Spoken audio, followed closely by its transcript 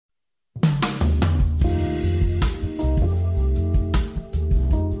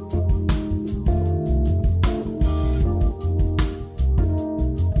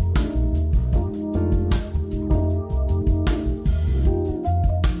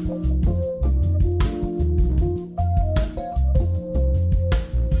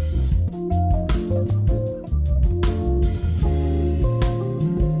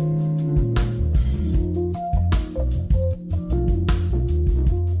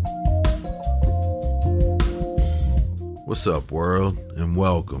What's up, world, and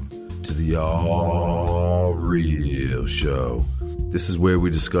welcome to the All Real Show. This is where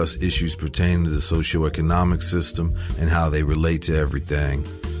we discuss issues pertaining to the socioeconomic system and how they relate to everything.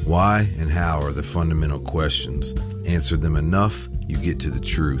 Why and how are the fundamental questions. Answer them enough, you get to the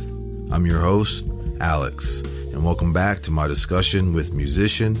truth. I'm your host, Alex, and welcome back to my discussion with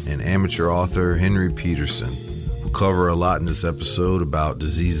musician and amateur author Henry Peterson. We'll cover a lot in this episode about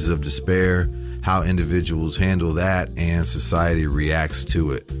diseases of despair, how individuals handle that, and society reacts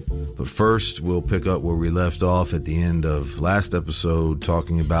to it. But first, we'll pick up where we left off at the end of last episode,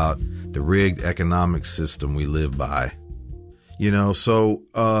 talking about the rigged economic system we live by. That's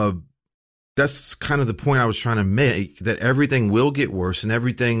kind of the point I was trying to make, that everything will get worse and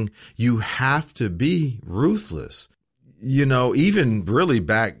everything, you have to be ruthless. Even really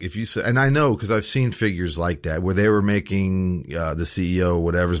back, if you say, and I know because I've seen figures like that where they were making the CEO,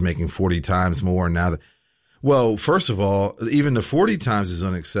 whatever's making 40 times more. And now, well, first of all, even the 40 times is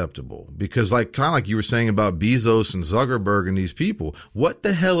unacceptable because, like, kind of like you were saying about Bezos and Zuckerberg and these people, what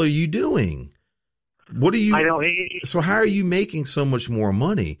the hell are you doing? What are you? I know. So how are you making so much more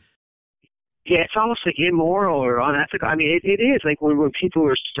money? Yeah, it's almost like immoral or unethical. I mean, it is like when people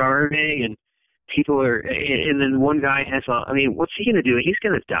are starving and people are, and then one guy has what's he going to do? He's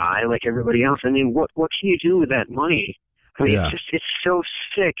going to die like everybody else. I mean, what can you do with that money? I mean, yeah. It's so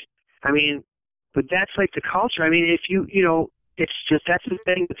sick. I mean, but that's like the culture. I mean, if it's just, that's the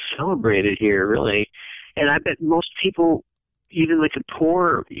thing that's celebrated here, really. And I bet most people, even like the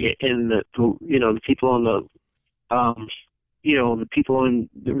poor and the people in the people in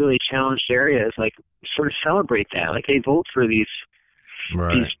the really challenged areas, like, sort of celebrate that. Like, they vote for these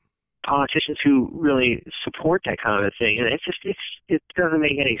politicians who really support that kind of thing. And it doesn't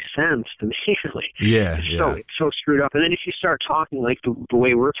make any sense to me, really. Yeah, It's so screwed up. And then if you start talking like the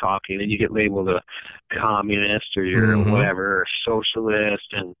way we're talking, then you get labeled a communist or you're whatever, or socialist.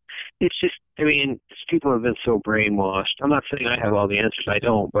 And it's just, I mean, people have been so brainwashed. I'm not saying I have all the answers. I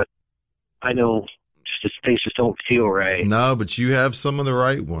don't, but I know things just don't feel right. No, but you have some of the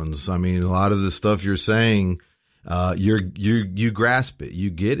right ones. I mean, a lot of the stuff you're saying, you grasp it, you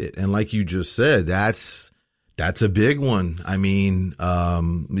get it. And like you just said, that's a big one. I mean,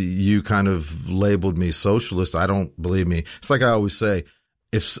 you kind of labeled me socialist. I don't believe me. It's like I always say,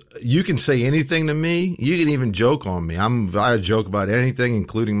 if you can say anything to me, you can even joke on me. I joke about anything,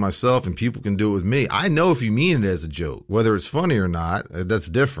 including myself, and people can do it with me. I know if you mean it as a joke, whether it's funny or not, that's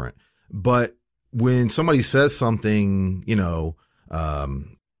different. But when somebody says something, in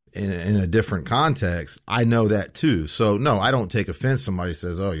a different context, I know that too. So no, I don't take offense. Somebody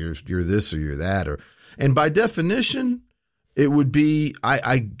says, "Oh, you're this or you're that," and by definition, it would be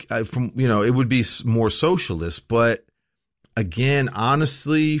it would be more socialist. But again,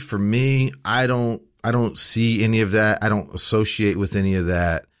 honestly, for me, I don't see any of that. I don't associate with any of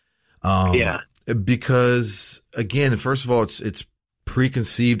that. Because again, first of all, it's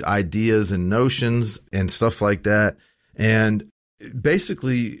preconceived ideas and notions and stuff like that. And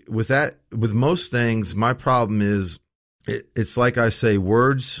basically with most things, my problem is it's like I say,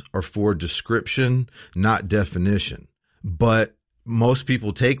 words are for description, not definition. But most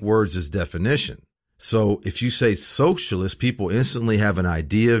people take words as definition. So if you say socialist, people instantly have an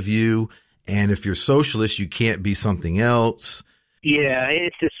idea of you. And if you're socialist, you can't be something else. Yeah,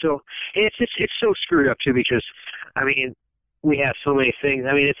 it's so screwed up too, because I mean, we have so many things.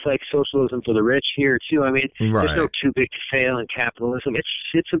 I mean, it's like socialism for the rich here too. I mean, There's no too big to fail in capitalism.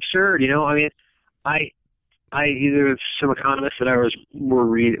 It's absurd, I mean, I either some economists that I was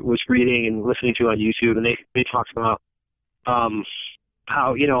reading and listening to on YouTube, and they talked about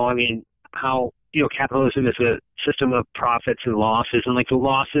how capitalism is a system of profits and losses, and like the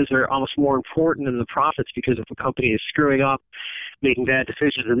losses are almost more important than the profits, because if a company is screwing up, making bad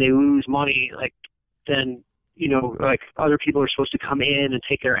decisions, and they lose money, like, then like other people are supposed to come in and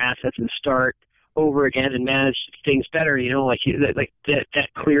take their assets and start over again and manage things better, that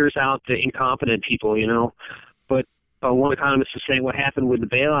clears out the incompetent people, But one economist was saying what happened with the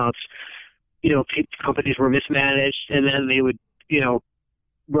bailouts, companies were mismanaged, and then they would,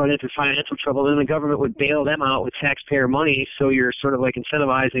 run into financial trouble, and the government would bail them out with taxpayer money. So you're sort of like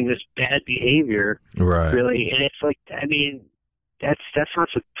incentivizing this bad behavior, right? Really. And it's like, I mean, that's not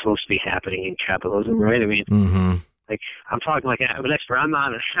supposed to be happening in capitalism, right? I mean, like, I'm talking like I'm an expert. I'm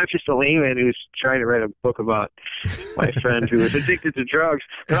just a layman who's trying to write a book about my friend who is addicted to drugs.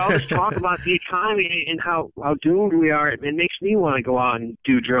 But I'll just talk about the economy and how doomed we are. It makes me want to go out and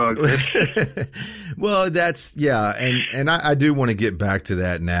do drugs. Well, and I do want to get back to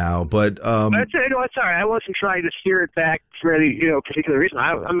that now, but it's all right. I wasn't trying to steer it back for any particular reason.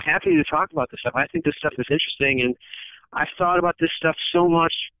 I'm happy to talk about this stuff. I think this stuff is interesting, and I've thought about this stuff so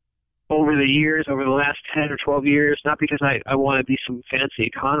much over the years, over the last 10 or 12 years, not because I want to be some fancy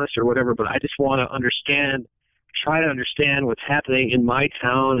economist or whatever, but I just want to try to understand what's happening in my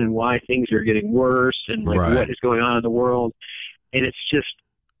town and why things are getting worse and like Right. what is going on in the world. And it's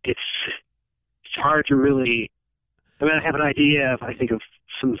hard to really, I mean, I have an idea of, I think, of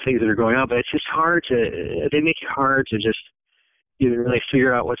some things that are going on, but it's just they make it hard to just even really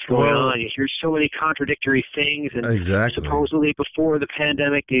figure out what's going on. You hear so many contradictory things, and Exactly. supposedly before the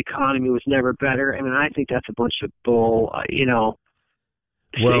pandemic, the economy was never better. I mean, I think that's a bunch of bull, Well,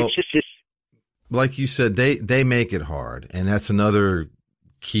 it's just like you said, they make it hard. And that's another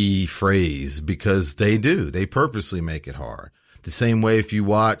key phrase, because they do. They purposely make it hard. The same way if you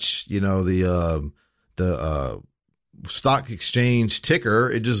watch, the stock exchange ticker,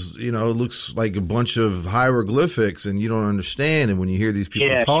 it just, it looks like a bunch of hieroglyphics and you don't understand. And when you hear these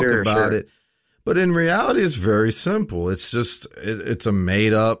people talk about it, but in reality, it's very simple. It's just, it's a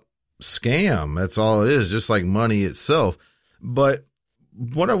made up scam. That's all it is, just like money itself. But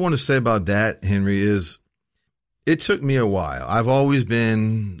what I want to say about that, Henry, is it took me a while. I've always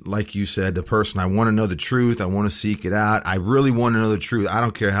been, like you said, the person, I want to know the truth. I want to seek it out. I really want to know the truth. I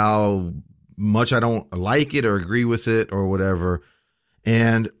don't care how much I don't like it or agree with it or whatever.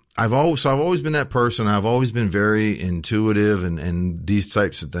 And I've always been that person. I've always been very intuitive and these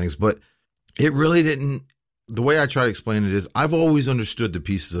types of things, but it really didn't, the way I try to explain it is I've always understood the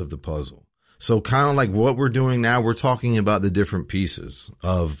pieces of the puzzle. So kind of like what we're doing now, we're talking about the different pieces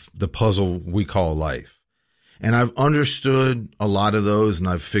of the puzzle we call life. And I've understood a lot of those, and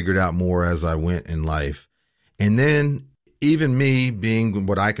I've figured out more as I went in life. And then even me being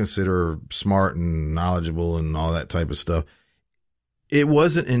what I consider smart and knowledgeable and all that type of stuff, it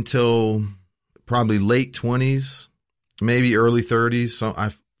wasn't until probably late 20s, maybe early 30s. So I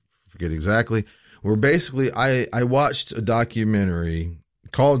forget exactly, where basically I watched a documentary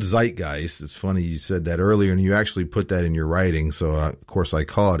called Zeitgeist. It's funny you said that earlier, and you actually put that in your writing. So of course I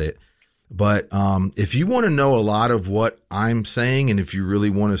caught it. But if you want to know a lot of what I'm saying, and if you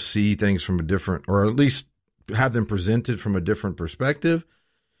really want to see things from a different, or at least have them presented from a different perspective,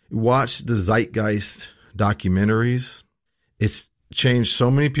 watch the Zeitgeist documentaries. It's changed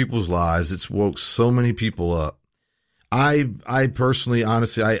so many people's lives. It's woke so many people up. I personally,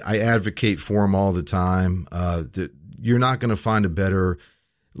 honestly, I advocate for them all the time. That you're not going to find a better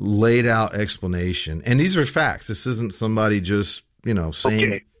laid out explanation. And these are facts. This isn't somebody just,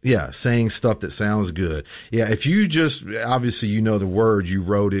 saying, saying stuff that sounds good. Yeah. If you just, obviously, the word, you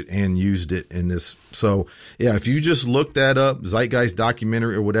wrote it and used it in this. So yeah, if you just look that up, Zeitgeist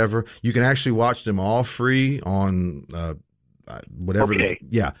documentary or whatever, you can actually watch them all free on, whatever. Okay.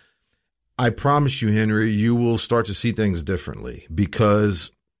 Yeah. I promise you, Henry, you will start to see things differently,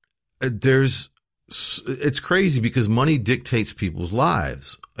 because it's crazy, because money dictates people's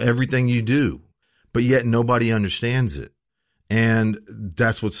lives, everything you do, but yet nobody understands it. And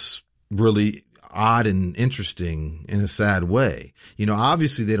that's what's really odd and interesting in a sad way.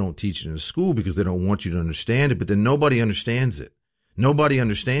 Obviously they don't teach it in school because they don't want you to understand it, but then nobody understands it. Nobody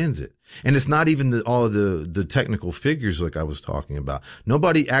understands it. And it's not even all of the technical figures like I was talking about.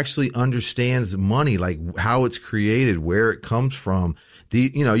 Nobody actually understands money, like how it's created, where it comes from.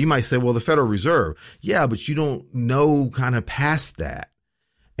 You might say, well, the Federal Reserve. Yeah, but you don't know kind of past that.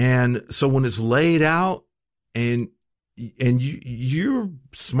 And so when it's laid out and you're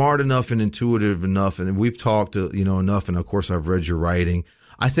smart enough and intuitive enough, and we've talked enough, and of course I've read your writing,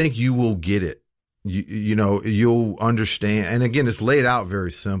 I think you will get it. You'll understand. And again, it's laid out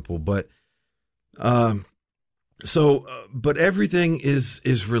very simple, but but everything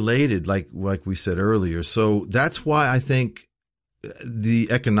is related, like we said earlier. So that's why I think the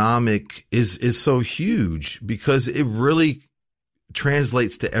economic is so huge, because it really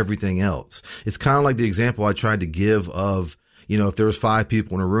translates to everything else. It's kind of like the example I tried to give of, if there was 5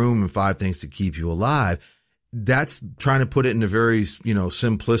 people in a room and 5 things to keep you alive. That's trying to put it in a very,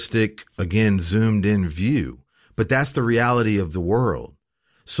 simplistic, again, zoomed in view, but that's the reality of the world.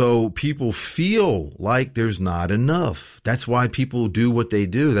 So people feel like there's not enough. That's why people do what they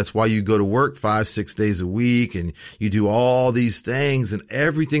do. That's why you go to work 5-6 days a week and you do all these things, and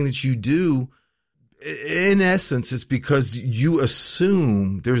everything that you do, in essence, it's because you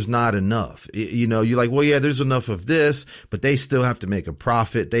assume there's not enough. You're like, well, yeah, there's enough of this, but they still have to make a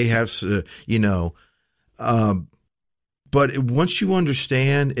profit. They have, but once you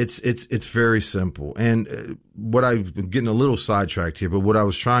understand, it's very simple. And what I've been getting a little sidetracked here, but what I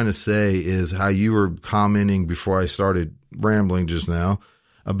was trying to say is how you were commenting before I started rambling just now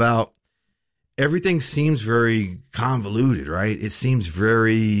about everything seems very convoluted, right? It seems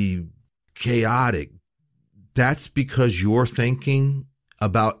very chaotic. that's because you're thinking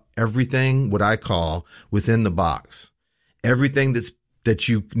about everything, what I call within the box, everything that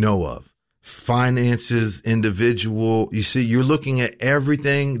you know of, finances, individual. You see, you're looking at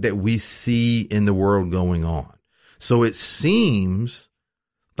everything that we see in the world going on. So it seems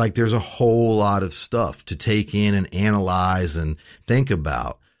like there's a whole lot of stuff to take in and analyze and think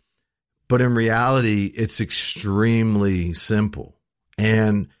about. But in reality, it's extremely simple.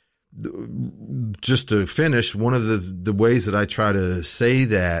 And just to finish, one of the ways that I try to say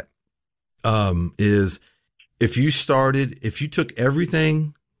that is if you took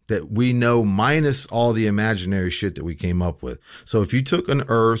everything that we know minus all the imaginary shit that we came up with. So if you took an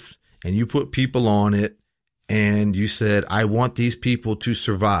earth and you put people on it and you said, I want these people to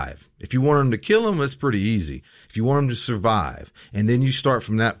survive. If you want them to kill them, it's pretty easy. If you want them to survive, and then you start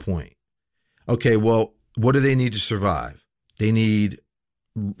from that point. Okay, well, what do they need to survive? They need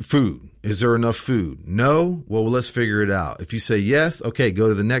food. Is there enough food? No? Well, let's figure it out. If you say yes, okay, go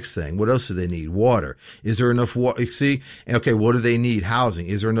to the next thing. What else do they need? Water. Is there enough water? See, okay, what do they need? Housing.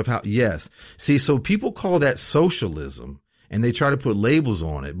 Is there enough housing? Yes. See, so people call that socialism and they try to put labels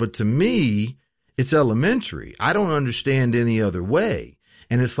on it. But to me, it's elementary. I don't understand any other way.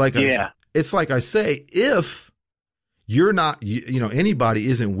 And it's like, it's like I say, if you're not, anybody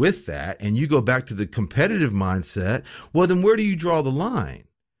isn't with that and you go back to the competitive mindset, well, then where do you draw the line?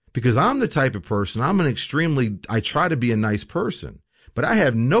 Because I'm the type of person, I try to be a nice person, but I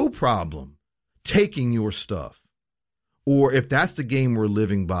have no problem taking your stuff. Or if that's the game we're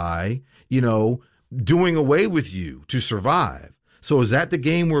living by, doing away with you to survive. So is that the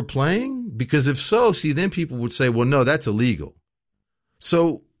game we're playing? Because if so, see, then people would say, well, no, that's illegal.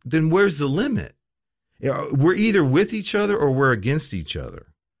 So then where's the limit? We're either with each other or we're against each other.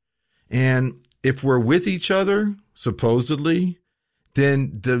 And if we're with each other, supposedly,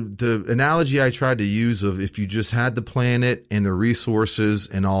 then the analogy I tried to use of if you just had the planet and the resources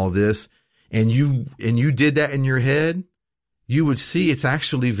and all this, and you did that in your head, you would see it's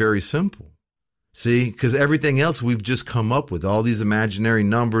actually very simple. See, because everything else we've just come up with, all these imaginary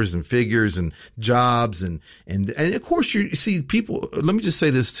numbers and figures and jobs and of course you see people. Let me just say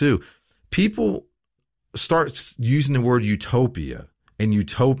this too. People start using the word utopia and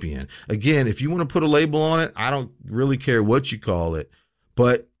utopian. Again, if you want to put a label on it, I don't really care what you call it.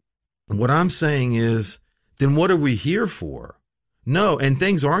 But what I'm saying is, then what are we here for? No, and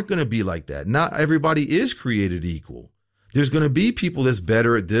things aren't going to be like that. Not everybody is created equal. There's going to be people that's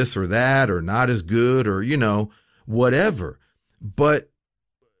better at this or that or not as good or, whatever. But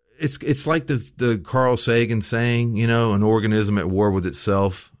it's like the Carl Sagan saying, an organism at war with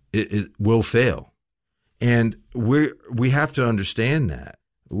itself, it will fail. And we have to understand that.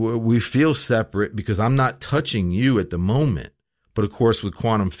 We feel separate because I'm not touching you at the moment. But of course, with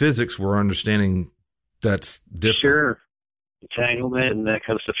quantum physics, we're understanding that's different. Sure. Entanglement and that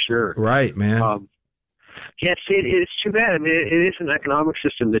kind of stuff, sure. Right, man. It's too bad. I mean, it is an economic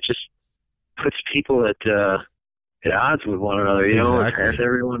system that just puts people at odds with one another, Exactly. Has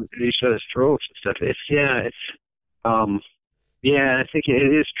everyone at each other's throats and stuff. I think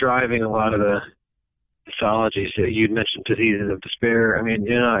it is driving a lot of the pathologies that you'd mentioned, diseases of despair.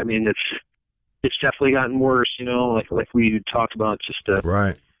 It's definitely gotten worse, like we talked about, just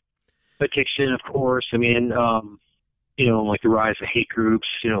right. Addiction, of course. Like the rise of hate groups,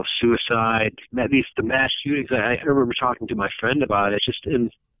 suicide, the mass shootings. I remember talking to my friend about it just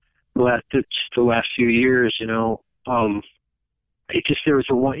in the last few years, there was one, I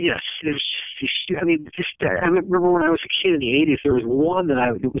remember when I was a kid in the 80s, there was one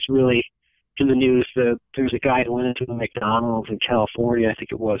it was really in the news. There was a guy who went into a McDonald's in California, I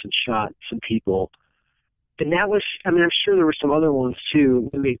think it was, and shot some people. And that was, I'm sure there were some other ones too.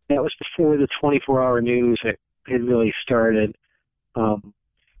 That was before the 24-hour news had really started.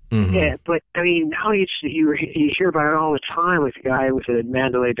 Yeah, but now you hear about it all the time. Like the guy with the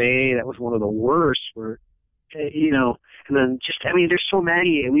Mandalay Bay, that was one of the worst. Where, and then there's so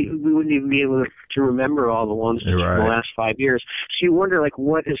many, we wouldn't even be able to remember all the ones from the last 5 years. So you wonder,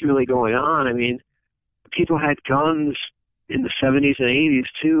 what is really going on? People had guns in the 70s and 80s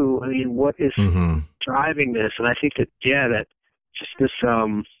too. What is driving this? And I think that just this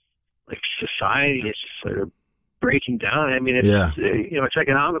society is just sort of breaking down. It's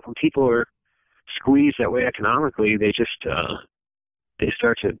economic. When people are squeezed that way economically, they just they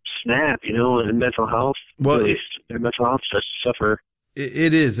start to snap, and mental health. Well, their mental health starts to suffer.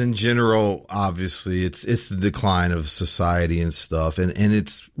 It is in general. Obviously, it's the decline of society and stuff, and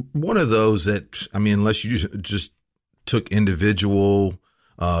it's one of those that unless you just took individual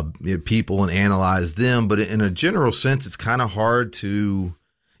people and analyzed them, but in a general sense, it's kind of hard to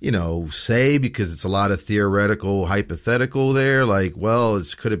say, because it's a lot of theoretical, hypothetical there, like, well,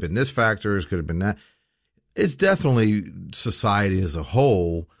 it could have been this factor, it could have been that. It's definitely society as a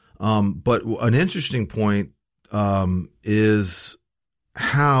whole. But an interesting point is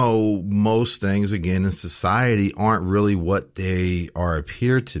how most things, again, in society aren't really what they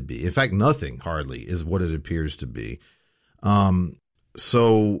appear to be. In fact, nothing hardly is what it appears to be.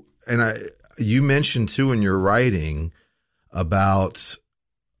 You mentioned too in your writing about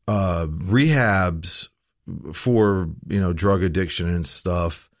rehabs for, drug addiction and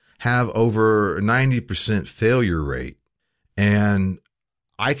stuff have over 90% failure rate. And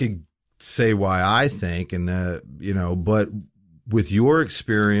I could say why I think, and but with your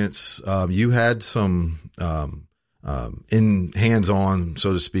experience, you had some in hands-on,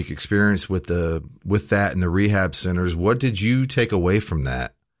 so to speak, experience with that in the rehab centers. What did you take away from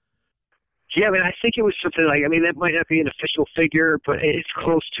that? Yeah, I think it was something like, that might not be an official figure, but it's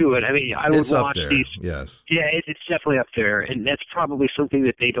close to it. I would watch these. Yes. Yeah, it's definitely up there, and that's probably something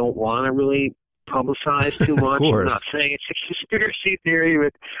that they don't want to really publicize too much. Of course. I'm not saying it's a conspiracy theory,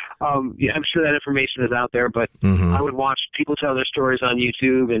 but I'm sure that information is out there. But Mm-hmm. I would watch people tell their stories on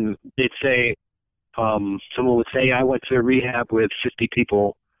YouTube, and they'd say, someone would say, I went to rehab with 50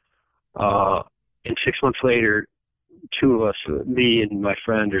 people, and 6 months later, 2 of us, me and my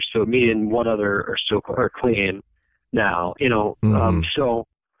friend, me and one other are clean now, Mm-hmm. so,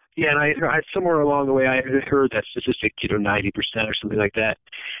 yeah, and I somewhere along the way, I heard that statistic, 90% or something like that.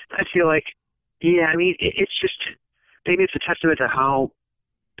 I feel like, yeah, it's just, maybe it's a testament to how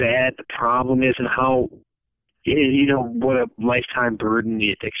bad the problem is and how, what a lifetime burden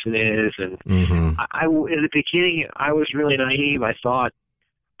the addiction is. And Mm-hmm. I in the beginning, I was really naive. I thought,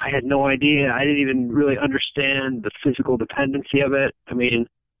 I had no idea. I didn't even really understand the physical dependency of it.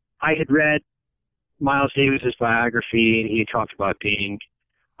 I had read Miles Davis's biography, and he talked about being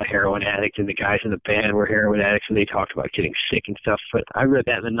a heroin addict, and the guys in the band were heroin addicts, and they talked about getting sick and stuff. But I read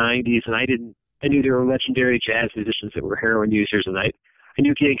that in the 90s, and I knew there were legendary jazz musicians that were heroin users, and I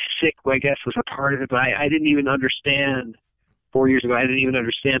knew getting sick, I guess, was a part of it, but I didn't even understand. 4 years ago, I didn't even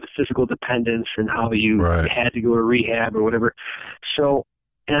understand the physical dependence and how you had to go to rehab or whatever. So,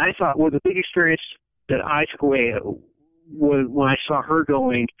 and I thought, well, the big experience that I took away when I saw her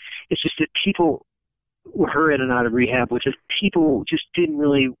going, it's just that people, her in and out of rehab, was just people just didn't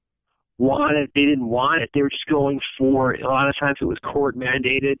really want it. They didn't want it. They were just going for it. A lot of times it was court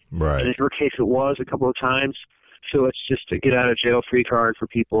mandated. Right. And in her case, it was a couple of times. So it's just a get out of jail free card for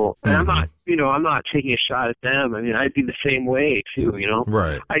people. And Mm-hmm. I'm not taking a shot at them. I'd be the same way too,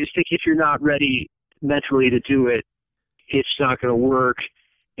 Right. I just think if you're not ready mentally to do it, it's not going to work.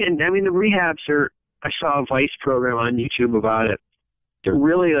 And the rehabs I saw a Vice program on YouTube about it. They're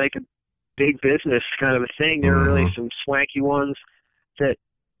really like a big business kind of a thing. There are really some swanky ones that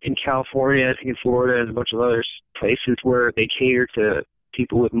in California, I think in Florida, and a bunch of other places where they cater to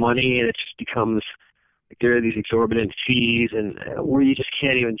people with money, and it just becomes like there are these exorbitant fees, and where you just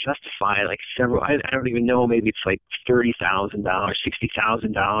can't even justify like several. I don't even know. Maybe it's like $30,000,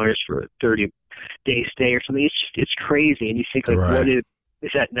 $60,000 for a 30-day stay or something. It's crazy, and you think like, what is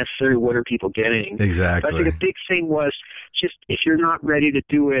that necessary? What are people getting? Exactly. But I think a big thing was just if you're not ready to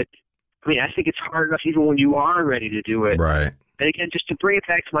do it. I think it's hard enough even when you are ready to do it. Right. And again, just to bring it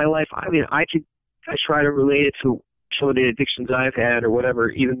back to my life, I try to relate it to some of the addictions I've had or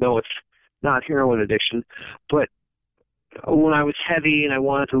whatever, even though it's not heroin addiction. But when I was heavy and I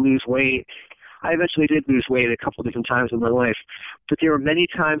wanted to lose weight, I eventually did lose weight a couple different times in my life. But there were many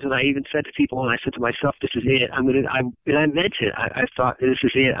times when I even said to people, and I said to myself, this is it. And I meant it. I thought, this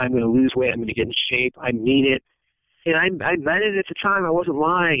is it. I'm going to lose weight. I'm going to get in shape. I mean it. And I meant it at the time. I wasn't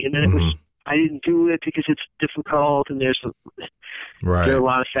lying. And then it was, I didn't do it because it's difficult, and there are a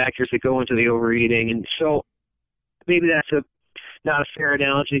lot of factors that go into the overeating. And so maybe that's not a fair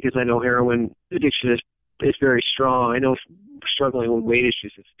analogy, because I know heroin addiction is very strong. I know struggling with weight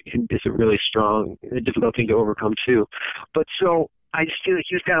issues is a really strong, difficult thing to overcome too. But so I just feel like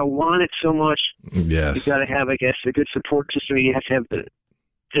you've got to want it so much. Yes. You've got to have, I guess, a good support system. You have to have the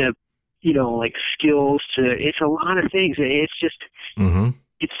like skills it's a lot of things. It's just,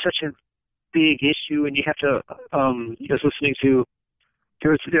 it's such a big issue, and you have to, I was listening to,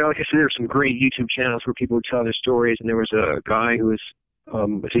 like I said, there were some great YouTube channels where people would tell their stories, and there was a guy who was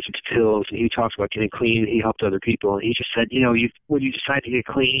addicted to pills, and he talks about getting clean, and he helped other people, and he just said, when you decide to get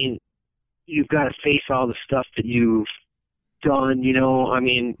clean, you've got to face all the stuff that you've done,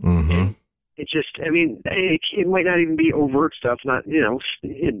 and it just, it might not even be overt stuff, not,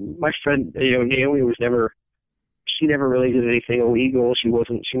 my friend, Naomi was never, she never really did anything illegal. She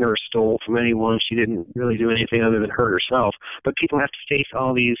never stole from anyone. She didn't really do anything other than hurt herself. But people have to face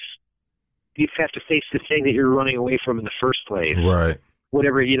all these. You have to face the thing that you're running away from in the first place. Right.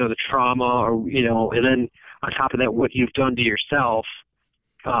 Whatever, the trauma, or, and then on top of that, what you've done to yourself,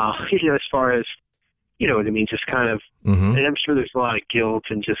 as far as, what I mean, just kind of, and I'm sure there's a lot of guilt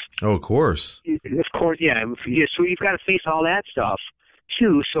and just. Oh, of course. Of course, yeah. So you've got to face all that stuff,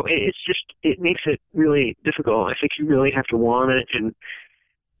 too. So it makes it really difficult. I think you really have to want it. And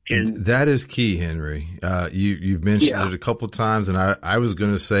that is key, Henry. You've mentioned it a couple of times, and I was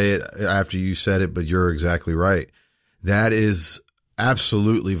going to say it after you said it, but you're exactly right. That is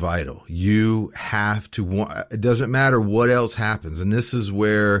absolutely vital. You have to want, it doesn't matter what else happens. And this is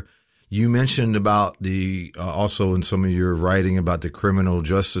where you mentioned about also in some of your writing about the criminal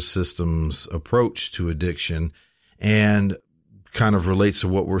justice system's approach to addiction, and kind of relates to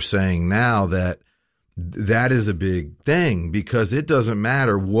what we're saying now, that is a big thing, because it doesn't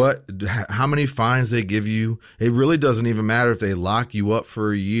matter how many fines they give you. It really doesn't even matter if they lock you up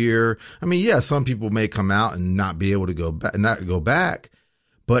for a year. I mean, yeah, some people may come out and not be able to not go back,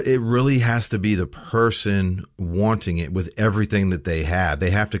 but it really has to be the person wanting it with everything that they have.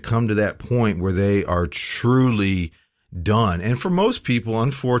 They have to come to that point where they are truly done. And for most people,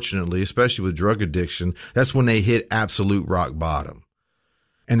 unfortunately, especially with drug addiction, that's when they hit absolute rock bottom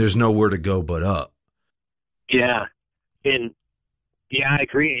and there's nowhere to go but up. Yeah. And I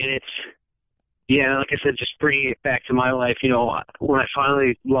agree. And like I said, just bringing it back to my life, when I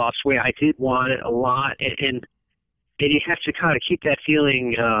finally lost weight, I did want it a lot. And you have to kind of keep that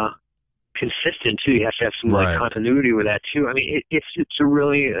feeling consistent, too. You have to have some continuity with that, too. I mean, it's a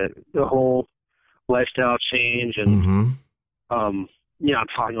really the whole lifestyle change. And, I'm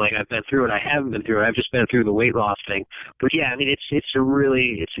talking like I've been through it. I haven't been through it. I've just been through the weight loss thing. But, yeah, I mean, it's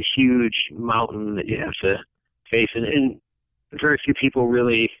a huge mountain that you have to face. And very few people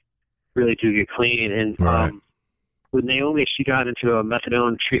really do get clean. And with Naomi, she got into a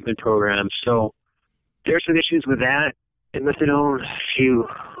methadone treatment program. So there's some issues with that. And methadone, if you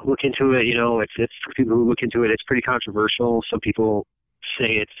look into it, it's for people who look into it, it's pretty controversial. Some people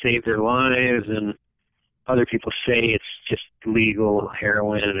say it saved their lives, and other people say it's just legal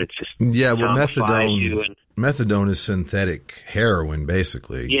heroin, and it's just methadone is synthetic heroin,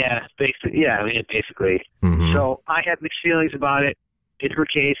 basically. Yeah, basically. Yeah, I mean, basically. So I have mixed feelings about it. In her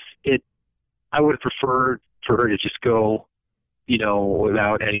case, I would have preferred for her to just go,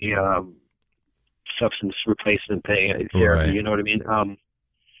 without any substance replacement thing, therapy. You know what I mean?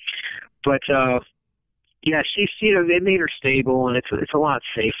 They made her stable, and it's a lot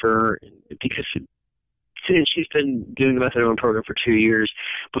safer because she's been doing the methadone program for 2 years.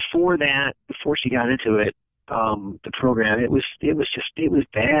 Before she got into it, the program, it was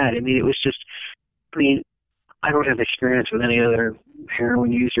bad. I mean, I don't have experience with any other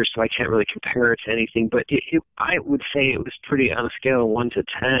heroin users, so I can't really compare it to anything. But I would say it was pretty, on a scale of 1 to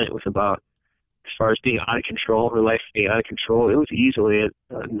 10, it was about, as far as being out of control, her life being out of control, it was easily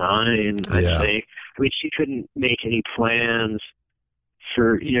a 9, I'd say. I mean, she couldn't make any plans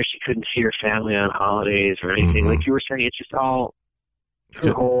for, she couldn't see her family on holidays or anything. Like you were saying, it's just all,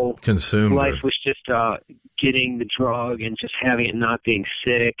 her whole consumed life was just getting the drug and just having it, not being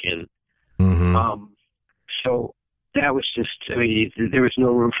sick. And so that was just, I mean, there was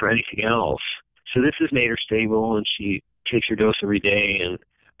no room for anything else. So this has made her stable, and she takes her dose every day.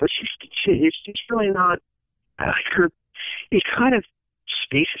 But it's really not, it kind of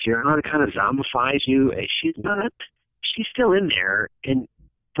spaces you around, it kind of zombifies you. She's still in there,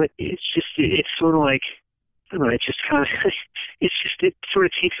 but it's sort of like, I don't know, it just kind of, it sort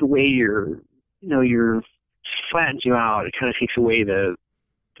of takes away flattens you out. It kind of takes away the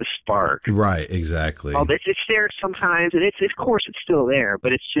spark. Right, exactly. Oh, it's there sometimes, and of course it's still there,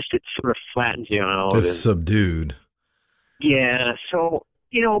 but it sort of flattens you out. It's subdued. Yeah, so,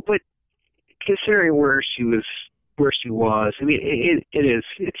 but considering where she was, I mean, it is,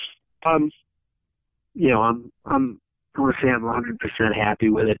 it's, I want to say I'm 100% happy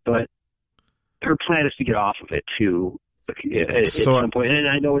with it, but her plan is to get off of it too at some point. And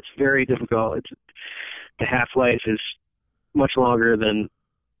I know it's very difficult. The half-life is much longer than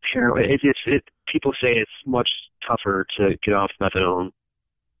heroin. People say it's much tougher to get off methadone.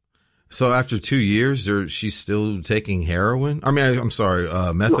 So after 2 years, she's still taking heroin? I mean, I'm sorry,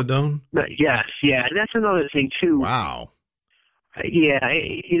 methadone? Yes, yeah. And that's another thing, too. Wow. Yeah,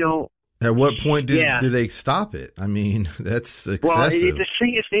 At what point do they stop it? I mean, that's excessive. Well, the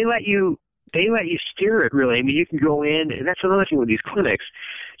thing is, they let you steer it, really. I mean, you can go in, and that's another thing with these clinics.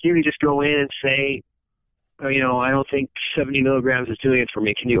 You can just go in and say, I don't think 70 milligrams is doing it for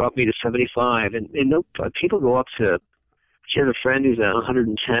me. Can you up me to 75? And people go up to, she has a friend who's at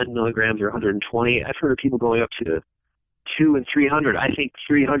 110 milligrams or 120. I've heard of people going up to 2 and 300. I think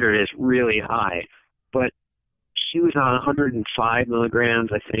 300 is really high. But she was on 105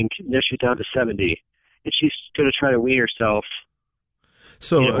 milligrams, I think. Now she's down to 70. And she's going to try to wean herself.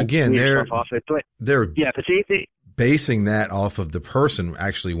 So, again, they're off it. But they basing that off of the person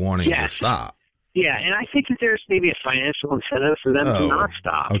actually wanting to stop. Yeah, and I think that there's maybe a financial incentive for them to not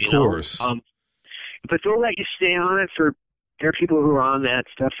stop. Of course. But they'll let you stay on it there are people who are on that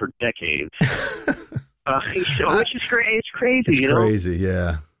stuff for decades. Which is great. It's crazy, It's crazy,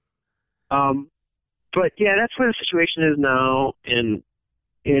 yeah. But yeah, that's where the situation is now, and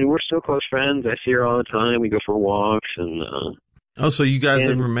we're still close friends. I see her all the time. We go for walks, and so you guys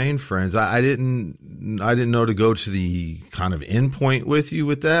have remained friends. I didn't know to go to the kind of end point with you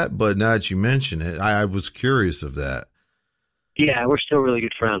with that, but now that you mention it, I was curious of that. Yeah, we're still really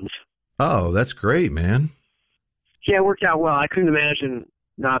good friends. Oh, that's great, man. Yeah, it worked out well. I couldn't imagine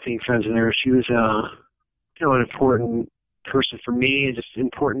not being friends with her. She was, an important person for me, and just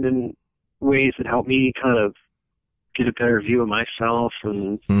important in ways that helped me kind of get a better view of myself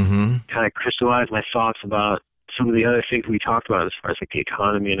and kind of crystallize my thoughts about some of the other things we talked about as far as like the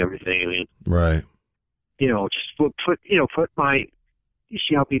economy and everything. I mean, right. She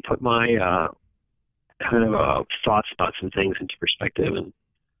helped me put my kind of thoughts about some things into perspective.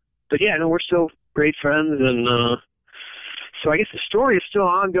 But we're still great friends, and so I guess the story is still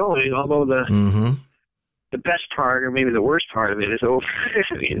ongoing, although the best part, or maybe the worst part of it, is over. I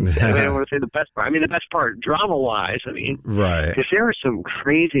don't want to say the best part. I mean, the best part, drama-wise. Right. Because there were some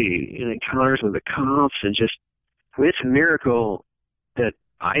crazy encounters with the cops, and just, it's a miracle that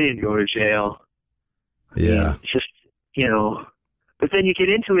I didn't go to jail. Yeah. It's just, but then you get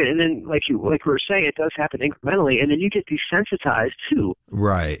into it, and then, like we were saying, it does happen incrementally, and then you get desensitized, too.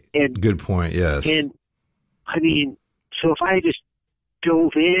 Right. And good point, yes. And, so if I just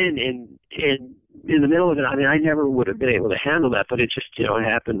dove in and in the middle of it, I never would have been able to handle that, but it just, it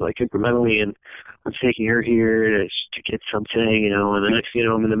happened like incrementally, and I'm taking her here to get something, and the next thing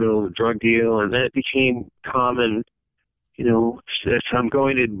I'm in the middle of a drug deal, and then it became common, so I'm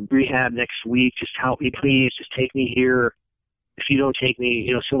going to rehab next week, just help me, please, just take me here. If you don't take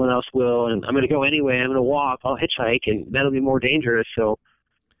me, someone else will, and I'm going to go anyway, I'm going to walk, I'll hitchhike, and that'll be more dangerous, so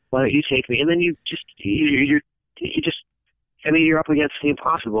why don't you take me? And then you're up against the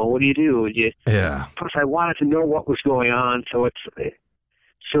impossible. What do you do? Plus, I wanted to know what was going on, so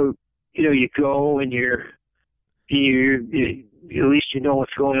you go and you're at least you know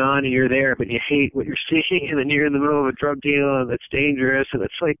what's going on and you're there, but you hate what you're seeing, and then you're in the middle of a drug deal and it's dangerous, and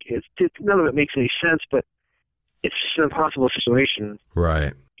it's like none of it makes any sense, but it's just an impossible situation.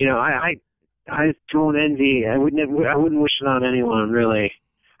 Right. I don't envy. I wouldn't wish it on anyone, really.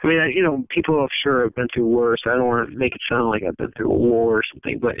 People have sure have been through worse. I don't want to make it sound like I've been through a war or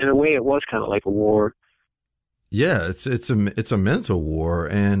something, but in a way, it was kind of like a war. Yeah, it's a mental war,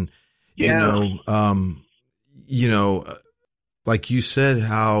 and like you said,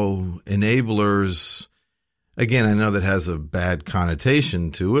 how enablers. Again, I know that has a bad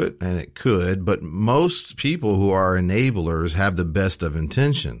connotation to it, and it could, but most people who are enablers have the best of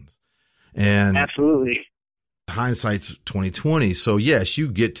intentions, and absolutely. Hindsight's 20/20. So yes, you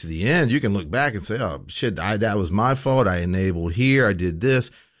get to the end, you can look back and say, "Oh shit, that was my fault. I enabled here. I did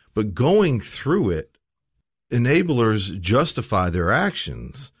this." But going through it, enablers justify their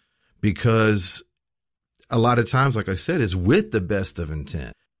actions because a lot of times, like I said, is with the best of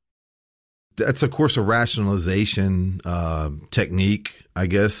intent. That's of course a rationalization technique, I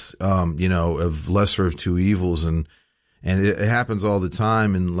guess. Of lesser of two evils, and it happens all the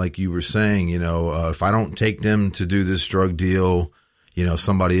time. And like you were saying, if I don't take them to do this drug deal,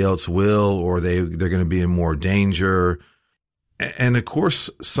 somebody else will, or they're going to be in more danger. And of course,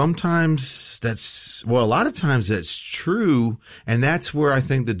 sometimes a lot of times that's true. And that's where I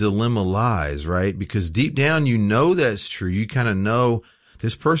think the dilemma lies, right? Because deep down, that's true. You kind of know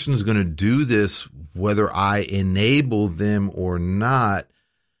this person is going to do this, whether I enable them or not.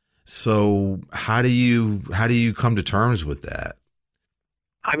 So how do you come to terms with that?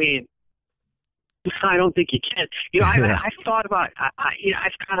 I don't think you can. I've thought about.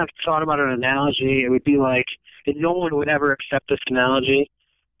 I've kind of thought about an analogy. It would be like, and no one would ever accept this analogy,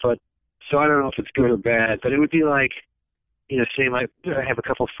 but so I don't know if it's good or bad. But it would be like, say I have a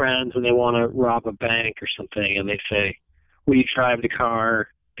couple friends and they want to rob a bank or something, and they say, "Will you drive the car?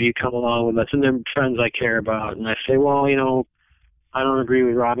 Do you come along with us?" And they're friends I care about, and I say, "Well, I don't agree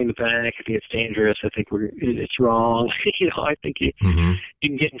with robbing the bank. I think it's dangerous. I think it's wrong. I think you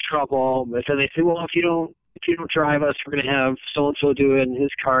can get in trouble." But then they say, "Well, if you don't if you don't drive us, we're going to have so-and-so do it, and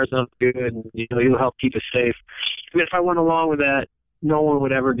his car's not good, and, you know, you'll help keep us safe. I mean, if I went along with that, no one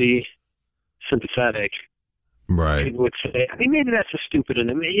would ever be sympathetic. Right. People would say, I mean, maybe that's a stupid, and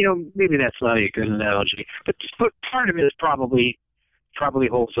you know, maybe that's not a good analogy, but part of it is probably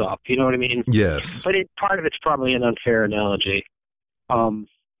holds up. You know what I mean? Yes. But part of it's probably an unfair analogy,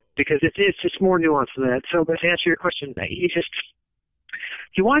 because it's just more nuanced than that. So, but to answer your question,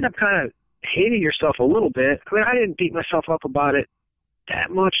 you wind up kind of hating yourself a little bit. I mean, I didn't beat myself up about it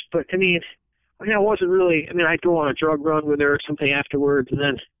that much, but I mean, I wasn't really. I mean, I'd go on a drug run with her or something afterwards, and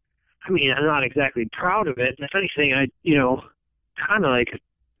then, I mean, I'm not exactly proud of it. And if anything, I, you know, kind of like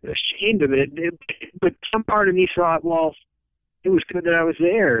ashamed of it. But some part of me thought, well, it was good that I was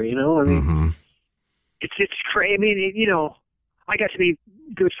there, you know? I mean, it's crazy. I mean, you know, I got to be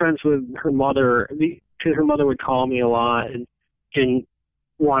good friends with her mother, because her mother would call me a lot and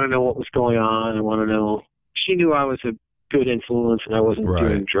want to know what was going on and want to know. She knew I was a good influence and I wasn't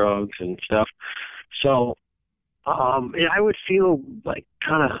doing drugs and stuff. So, and I would feel like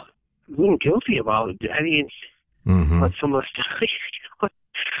kind of a little guilty about it. I mean, but some of the stuff,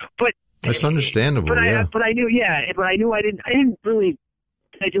 but it's understandable. But I knew I didn't really,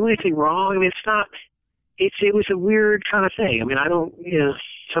 did I do anything wrong? I mean, it was a weird kind of thing. I mean, I don't, you know,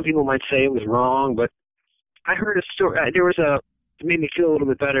 some people might say it was wrong, but I heard a story. It made me feel a little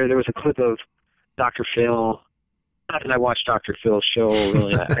bit better. There was a clip of Dr. Phil. Not that I watch Dr. Phil's show,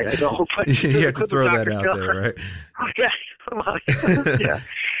 really. I don't. But you have to throw that out there, right? Yeah, come on. Yeah.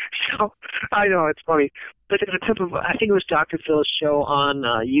 So, I know, it's funny. But there's a clip of, I think it was Dr. Phil's show on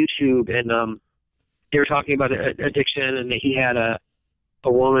YouTube, and they were talking about addiction, and he had a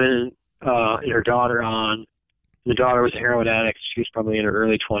woman and her daughter on. The daughter was a heroin addict. She was probably in her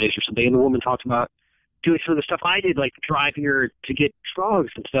early 20s or something, and the woman talked about doing some of the stuff I did, like driving her to get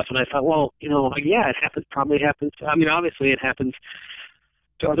drugs and stuff. And I thought, well, you know, like, yeah, it probably happens. I mean, obviously it happens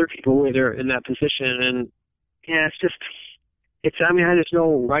to other people when they're in that position. And yeah, I mean, there's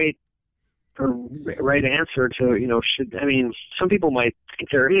no right answer to, you know, some people might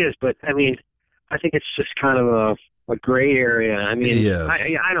think there is, but I mean, I think it's just kind of a gray area. I mean, yes.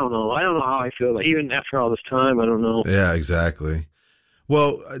 I don't know. I don't know how I feel. Even after all this time, I don't know. Yeah, exactly.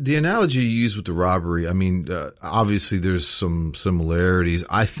 Well, the analogy you use with the robbery, I mean, obviously there's some similarities.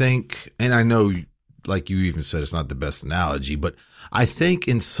 I think, and I know, like you even said, it's not the best analogy, but I think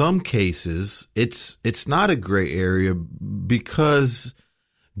in some cases it's not a gray area because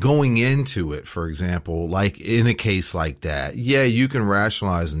going into it, for example, like in a case like that, yeah, you can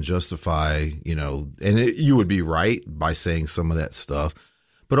rationalize and justify, you know, and you would be right by saying some of that stuff.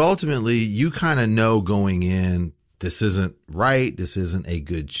 But ultimately, you kind of know going in, this isn't right. This isn't a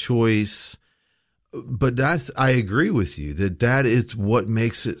good choice. But I agree with you that is what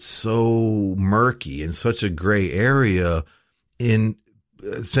makes it so murky and such a gray area in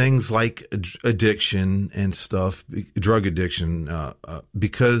things like addiction and stuff, drug addiction,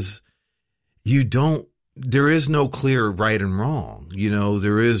 because there is no clear right and wrong. You know,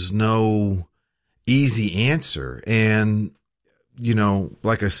 there is no easy answer. And you know,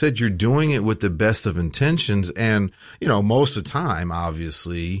 like I said, you're doing it with the best of intentions. And, you know, most of the time,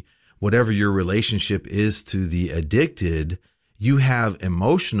 obviously, whatever your relationship is to the addicted, you have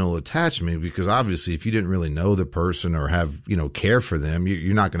emotional attachment because obviously if you didn't really know the person or have, you know, care for them,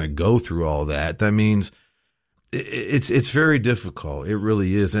 you're not going to go through all that. That means it's very difficult. It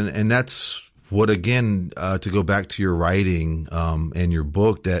really is. And that's what, again, to go back to your writing and your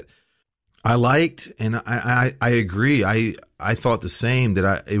book that I liked, and I agree. I thought the same,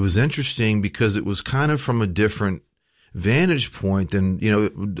 that it was interesting because it was kind of from a different vantage point than, you know,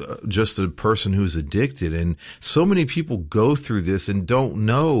 just a person who's addicted. And so many people go through this and don't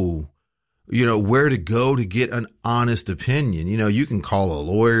know, you know, where to go to get an honest opinion. You know, you can call a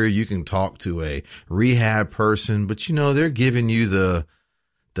lawyer, you can talk to a rehab person, but, you know, they're giving you the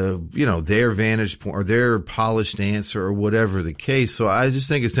you know, their vantage point or their polished answer or whatever the case. So I just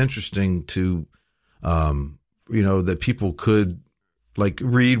think it's interesting to, you know, that people could like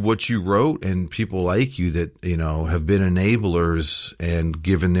read what you wrote and people like you that, you know, have been enablers and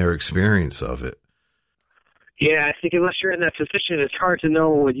given their experience of it. Yeah, I think unless you're in that position, it's hard to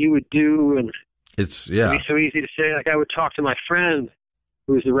know what you would do. And it'd be so easy to say, like I would talk to my friend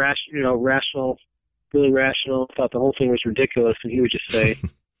who was rational, really rational, thought the whole thing was ridiculous. And he would just say,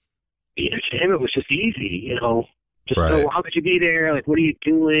 to him, it was just easy, you know, just so how could you be there? Like, what are you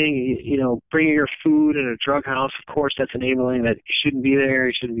doing? You know, bringing your food in a drug house, of course, that's enabling that you shouldn't be there.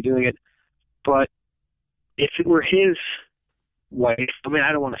 You shouldn't be doing it. But if it were his wife, I mean,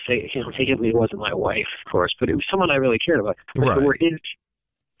 I don't want to say, you know, technically it wasn't my wife, of course, but it was someone I really cared about. But if it were his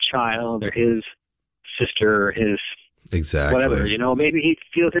child or his sister or his whatever, maybe he'd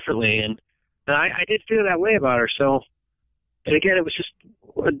feel differently. And I did feel that way about her. So, and again, it was just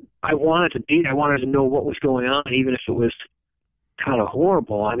what I wanted to know what was going on, even if it was kind of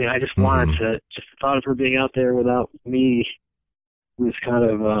horrible. I mean, I just wanted to, just the thought of her being out there without me was kind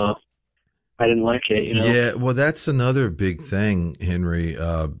of, I didn't like it, Yeah, well, that's another big thing, Henry,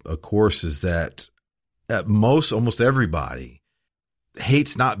 of course, is that almost everybody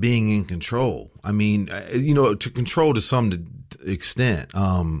hates not being in control. I mean, to control to some extent,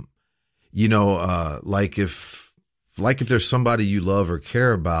 like if there's somebody you love or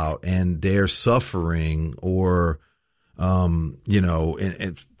care about and they're suffering or,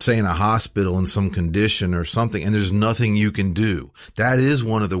 and say in a hospital in some condition or something, and there's nothing you can do. That is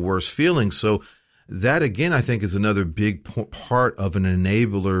one of the worst feelings. So that, again, I think is another big part of an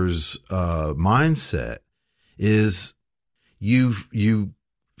enabler's mindset is you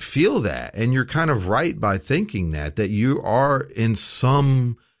feel that, and you're kind of right by thinking that you are in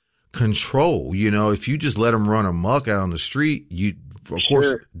some control. If you just let them run amok out on the street, you, of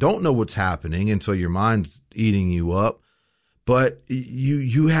course, don't know what's happening until your mind's eating you up. But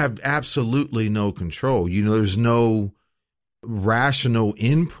you have absolutely no control. There's no rational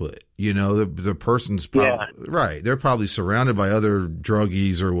input. The person's probably right. They're probably surrounded by other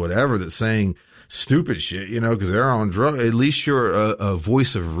druggies or whatever that's saying stupid shit, because they're on drug. At least you're a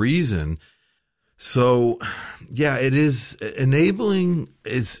voice of reason. So, yeah, it is enabling.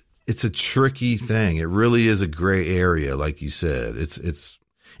 It's a tricky thing. It really is a gray area, like you said.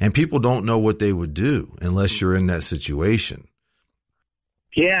 And people don't know what they would do unless you're in that situation.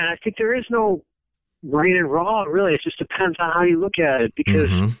 Yeah, I think there is no right and wrong, really. It just depends on how you look at it, because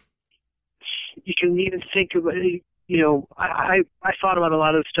you can even think of, I thought about a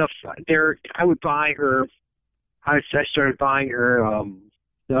lot of stuff there. I would buy her, I started buying her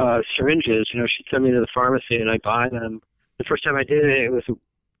syringes. She'd send me to the pharmacy and I'd buy them. The first time I did it,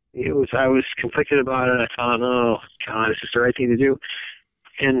 I was conflicted about it. I thought, oh, God, this is the right thing to do.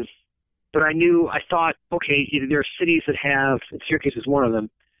 But I thought, okay, there are cities that have, and Syracuse is one of them,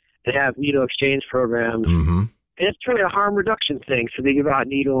 that have needle exchange programs. And it's really a harm reduction thing. So they give out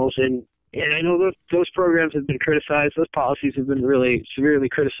needles. And I know those programs have been criticized. Those policies have been really severely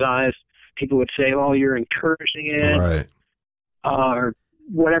criticized. People would say, oh, you're encouraging it. Right. Or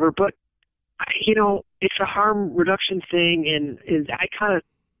whatever. But, it's a harm reduction thing. And I kind of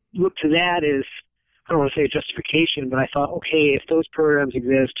look to that as, I don't want to say a justification, but I thought, okay, if those programs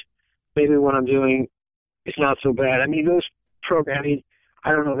exist, maybe what I'm doing is not so bad. I mean, those programs,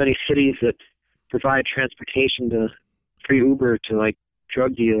 I don't know of any cities that provide transportation free Uber to, like,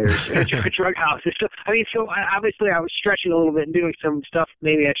 drug dealers, drug houses. So, obviously I was stretching a little bit and doing some stuff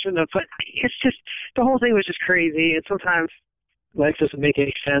maybe I shouldn't have, but it's just, the whole thing was just crazy, and sometimes life doesn't make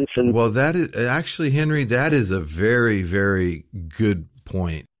any sense. And well, that is, actually, Henry, that is a very, very good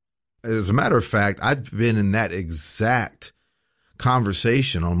point. As a matter of fact, I've been in that exact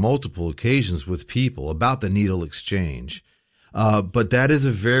conversation on multiple occasions with people about the needle exchange. But that is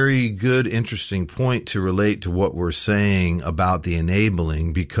a very good, interesting point to relate to what we're saying about the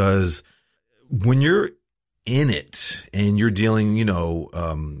enabling, because when you're in it and you're dealing,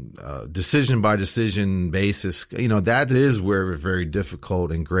 decision by decision basis, that is where it's very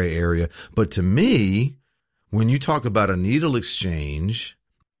difficult and gray area. But to me, when you talk about a needle exchange,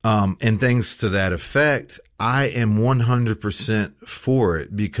 and things to that effect, I am 100% for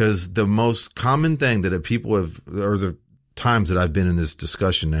it, because the most common thing that people have, or the times that I've been in this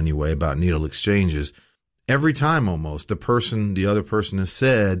discussion anyway about needle exchanges, every time almost the other person has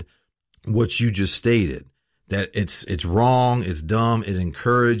said what you just stated, that it's wrong, it's dumb, it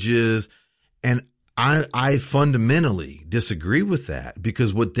encourages. And I fundamentally disagree with that,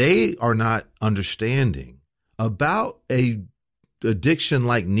 because what they are not understanding about a addiction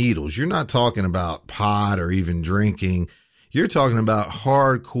like needles, you're not talking about pot or even drinking. You're talking about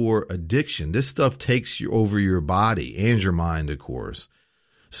hardcore addiction. This stuff takes you over your body and your mind, of course.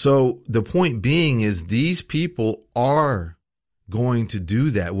 So the point being is these people are going to do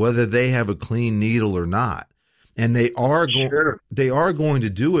that, whether they have a clean needle or not. And they are going to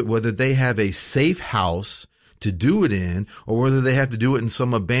do it whether they have a safe house to do it in, or whether they have to do it in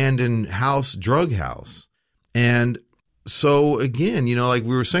some abandoned house, drug house. And so again, like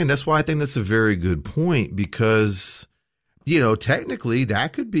we were saying, that's why I think that's a very good point, because, technically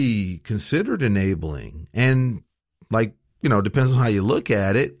that could be considered enabling. And depends on how you look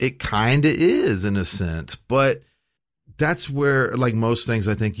at it. It kind of is in a sense, but that's where, like most things,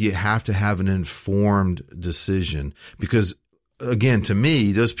 I think you have to have an informed decision, because again, to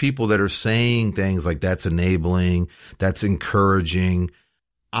me, those people that are saying things like that's enabling, that's encouraging,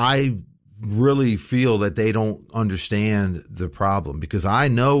 I really feel that they don't understand the problem, because I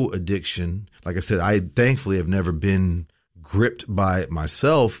know addiction. Like I said, I thankfully have never been gripped by it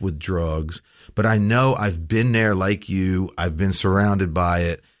myself with drugs, but I know I've been there like you. I've been surrounded by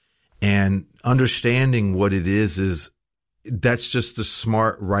it, and understanding what it is that's just the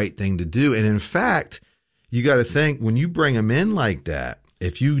smart, right thing to do. And in fact, you got to think, when you bring them in like that,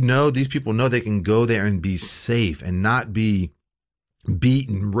 if you know these people know they can go there and be safe and not be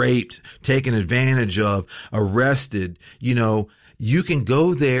beaten, raped, taken advantage of, arrested, you can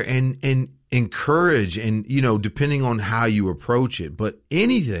go there and encourage and, depending on how you approach it. But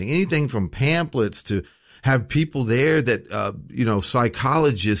anything from pamphlets to have people there that,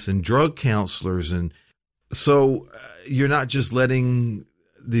 psychologists and drug counselors. And so you're not just letting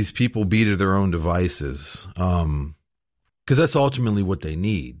these people be to their own devices. 'Cause that's ultimately what they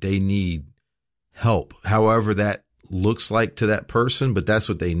need. They need help, however that looks like to that person, but that's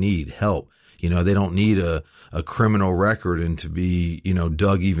what they need, help. They don't need a criminal record and to be,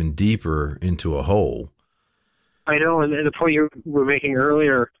 dug even deeper into a hole. I know. And the point you were making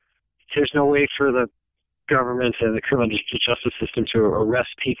earlier, there's no way for the government and the criminal justice system to arrest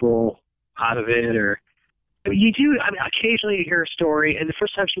people out of it. Or you do. I mean, occasionally you hear a story, and the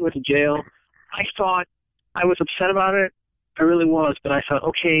first time she went to jail, I thought, I was upset about it. I really was, but I thought,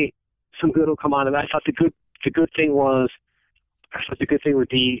 okay, some good will come out of it. I thought the good thing would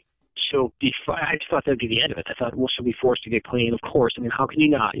be I just thought that'd be the end of it. I thought, well, she'll be forced to get clean. Of course. I mean, how can you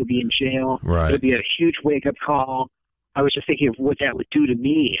not? You'll be in jail. Right. It'll be a huge wake-up call. I was just thinking of what that would do to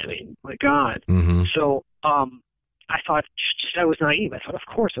me. I mean, my God. Mm-hmm. So I thought, I was naive. I thought, of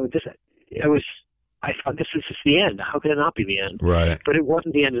course, I thought this is just the end. How could it not be the end? Right. But it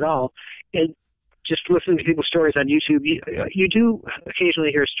wasn't the end at all. And just listening to people's stories on YouTube, you do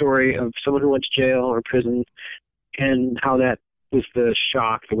occasionally hear a story of someone who went to jail or prison and how that was the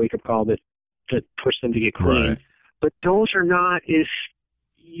shock, the wake-up call that pushed them to get clean. Right. But those are not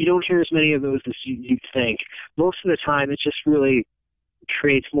you don't hear as many of those as you think. Most of the time, it just really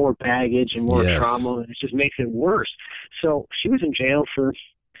creates more baggage and more trauma, and it just makes it worse. So she was in jail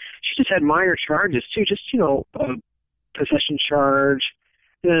she just had minor charges too, just, a possession charge,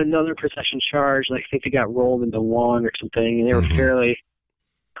 then another possession charge. Like, I think they got rolled into one or something, and they were fairly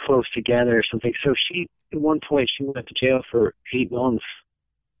close together or something. So at one point, she went to jail for 8 months,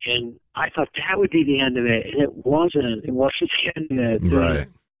 and I thought that would be the end of it, and it wasn't. It wasn't the end of it. Right.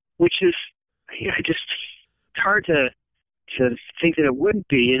 Which is, it's hard to think that it wouldn't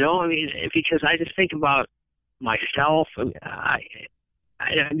be, I mean, because I just think about myself. I mean,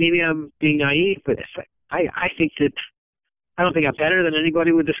 maybe I'm being naive, but I think that I don't think I'm better than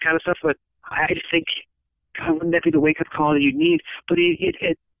anybody with this kind of stuff, but I just think, God, wouldn't that be the wake-up call that you need? But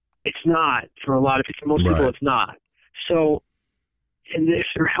it's not for a lot of people. Most people, it's not. So, and if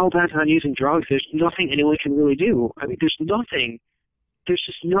they're hell-bent on using drugs, there's nothing anyone can really do. I mean, there's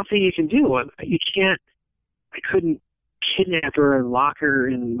just nothing you can do. I couldn't kidnap her and lock her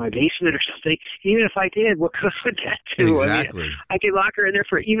in my basement or something. Even if I did, what good would that do? Exactly. I mean, I could lock her in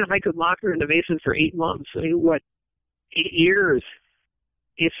there even if I could lock her in the basement for 8 months. I mean, 8 years?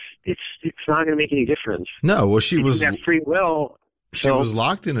 It's not going to make any difference. No, well, she was that free will. She was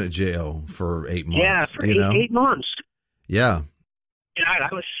locked in a jail for 8 months. Yeah, for 8 months. Yeah. And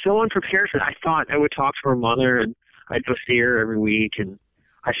I was so unprepared for it. I thought I would talk to her mother, and I'd go see her every week, and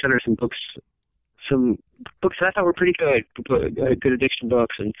I sent her some books that I thought were pretty good addiction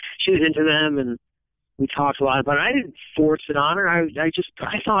books, and she was into them, and we talked a lot about it. I didn't force it on her. I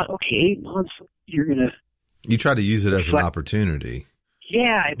thought, okay, 8 months, you're gonna. You try to use it as an opportunity.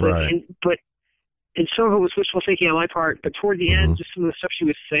 Yeah, but and some of it was wishful thinking on my part. But toward the end, just some of the stuff she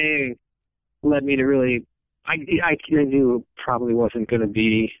was saying led me to really. I knew it probably wasn't going to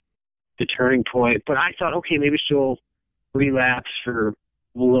be the turning point, but I thought, okay, maybe she'll relapse for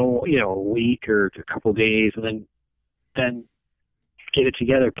a little, a week or a couple of days, and then get it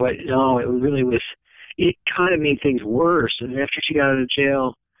together. But no, it really was. It kind of made things worse. And after she got out of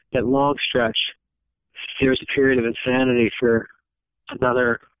jail, that long stretch, there was a period of insanity for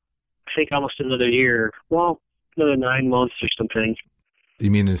another, I think, almost another year. Well, another 9 months or something. You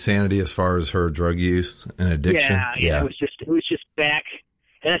mean insanity as far as her drug use and addiction? Yeah. It was just back.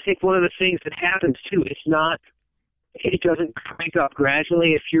 And I think one of the things that happens too, it doesn't crank up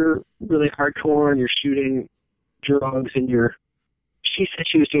gradually. If you're really hardcore and you're shooting drugs and she said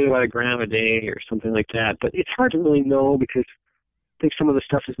she was doing about 1 gram a day or something like that, but it's hard to really know because I think some of the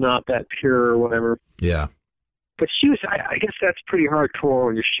stuff is not that pure or whatever. Yeah. But I guess that's pretty hardcore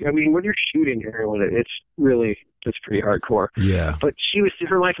when when you're shooting heroin, it's pretty hardcore. Yeah. But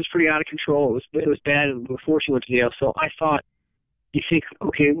her life was pretty out of control. It was bad before she went to jail. So I thought you think,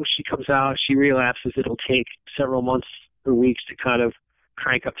 okay, when she comes out, she relapses, it'll take several months or weeks to kind of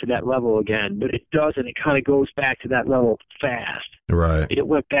crank up to that level again. But it doesn't. It kind of goes back to that level fast. Right. It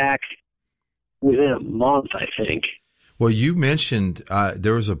went back within a month, I think. Well, you mentioned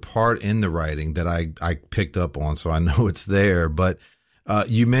there was a part in the writing that I picked up on, so I know it's there. But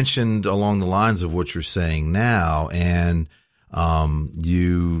you mentioned along the lines of what you're saying now, and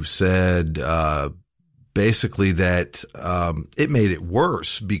you said basically that it made it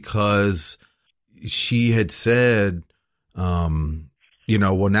worse because she had said, well,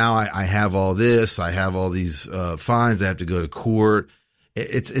 now I have all this, I have all these fines, I have to go to court.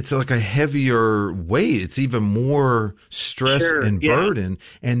 It's like a heavier weight. It's even more stress and burden,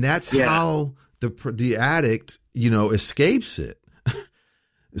 and that's how the addict, escapes it.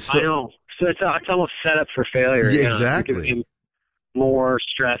 So, I know. So it's almost set up for failure. Yeah, exactly. More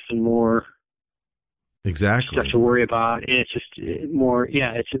stress and more stuff to worry about, and it's just more.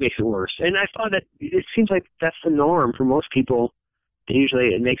 Yeah, it makes it worse. And I thought that it seems like that's the norm for most people. Usually,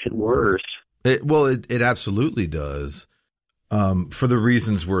 it makes it worse. It absolutely does. For the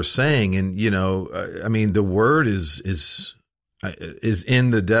reasons we're saying, and the word is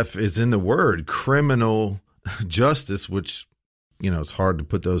in the word criminal justice, which it's hard to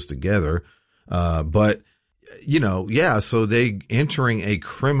put those together, but so they entering a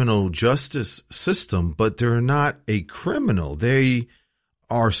criminal justice system, but they're not a criminal. They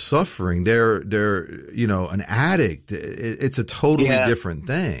are suffering. They're an addict. It's a totally different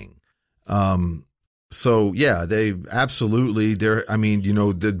thing. So yeah, they absolutely,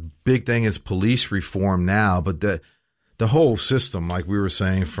 the big thing is police reform now, but the whole system, like we were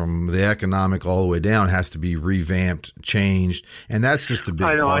saying, from the economic all the way down, has to be revamped, changed. And that's just a big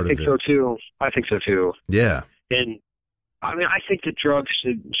part of it. I think so too. Yeah. And I think that drugs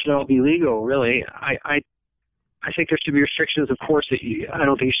should all be legal, really. I think there should be restrictions, of course, I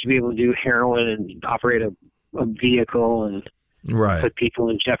don't think you should be able to do heroin and operate a vehicle and put people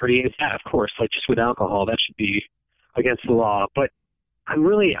in jeopardy. Yeah, of course, like just with alcohol, that should be against the law. But I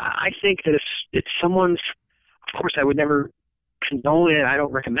think that if it's someone's, of course, I would never condone it. I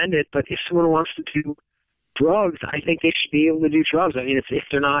don't recommend it. But if someone wants to do drugs, I think they should be able to do drugs. I mean, if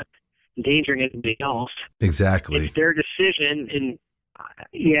they're not endangering anybody else, exactly, it's their decision. And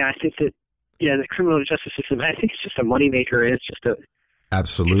I think that the criminal justice system, I think it's just a moneymaker. It's just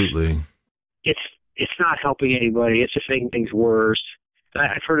absolutely. It's not helping anybody. It's just making things worse.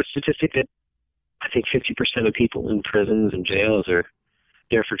 I've heard a statistic that I think 50% of people in prisons and jails are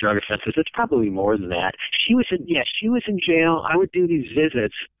there for drug offenses. It's probably more than that. She was in jail. I would do these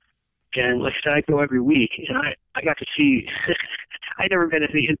visits, and like I said, I go every week, and I got to see. I'd never been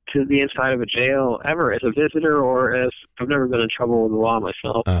to the inside of a jail ever as a visitor, or I've never been in trouble with the law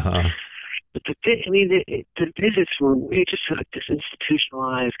myself. Uh-huh. But the visits were just like this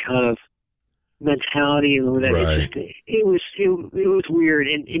institutionalized kind of mentality, and that it was weird.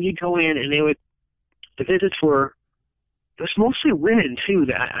 And you go in, and the visits were. It was mostly women too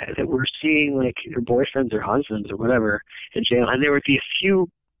that were seeing like their boyfriends or husbands or whatever in jail, and there would be a few.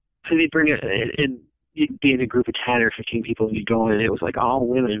 So they'd bring it, and you'd be in a group of 10 or 15 people, and you'd go in, and it was like all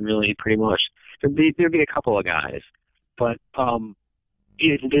women, really, pretty much. There'd be a couple of guys, but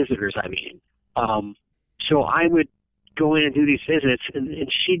visitors, I mean. So I would go in and do these visits,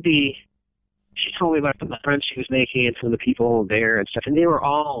 and she told me about the friends she was making and some of the people there and stuff, and they were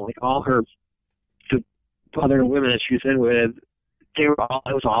all like the other women that she was in with. It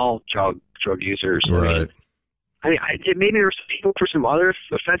was all drug users. Right. Maybe there were some people for some other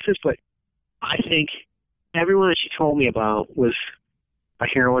offenses, but I think everyone that she told me about was a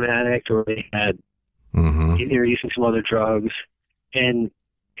heroin addict, or they had they were using some other drugs, and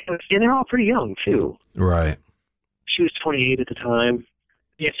they're all pretty young too. Right. She was 28 at the time.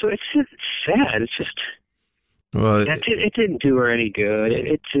 Yeah, so it's sad. It's just it didn't do her any good.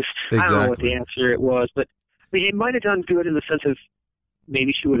 It just I don't know what the answer it was, but I mean, it might have done good in the sense of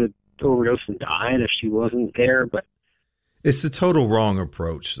maybe she would have overdosed and died if she wasn't there, but it's the total wrong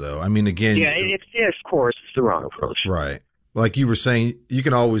approach, though. I mean, again, of course, it's the wrong approach, right? Like you were saying, you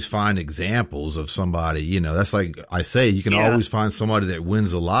can always find examples of somebody. That's like I say, you can always find somebody that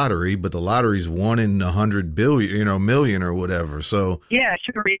wins the lottery, but the lottery's 1 in 100 billion, million or whatever. So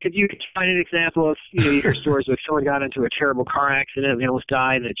sure, you could find an example of you hear stories where someone got into a terrible car accident, and they almost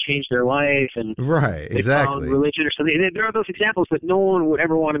died, and it changed their life, and they found religion or something. There are those examples, but no one would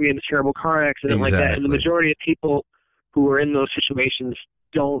ever want to be in a terrible car accident like that. And the majority of people who are in those situations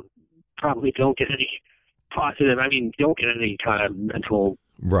probably don't get any positive. I mean, don't get any kind of mental,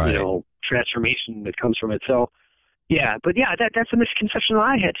 transformation that comes from it. So, that's a misconception that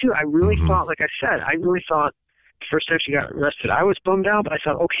I had too. I really thought, like I said, first time she got arrested, I was bummed out, but I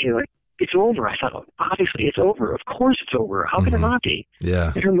thought, okay, like, it's over. I thought, obviously it's over. Of course it's over. How can it not be?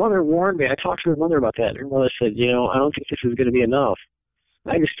 Yeah. And her mother warned me. I talked to her mother about that. And her mother said, I don't think this is going to be enough.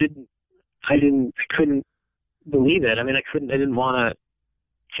 I just I couldn't believe it. I mean, I didn't want to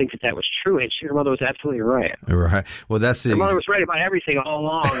think that was true. And her mother was absolutely right. Right. Well, her mother was right about everything all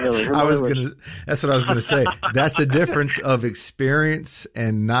along, really. That's what I was going to say. That's the difference of experience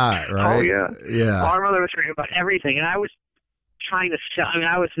and not, right? Oh, yeah. Yeah. Our mother was right about everything. And I was trying to sell. I mean,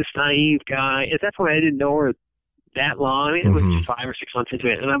 I was this naive guy. At that point, I didn't know her that long. I mean, it was 5 or 6 months into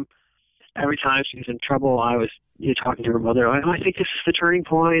it. And every time she was in trouble, I was talking to her mother. I think this is the turning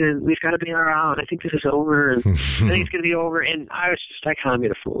point, and we've got to bail her out. I think this is over, and I think it's going to be over. And I kind of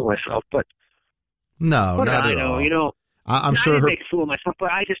made a fool of myself. But no, what not did at I know? all. I'm sure I didn't make a fool of myself, but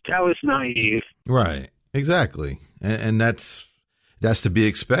I was naive. Right. Exactly. And that's to be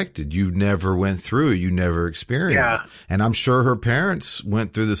expected. You never went through it. You never experienced. Yeah. And I'm sure her parents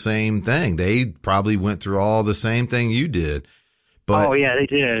went through the same thing. They probably went through all the same thing you did. But, oh, yeah, they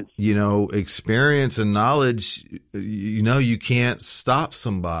did. Experience and knowledge, you can't stop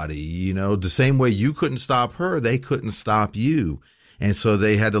somebody. The same way you couldn't stop her, they couldn't stop you. And so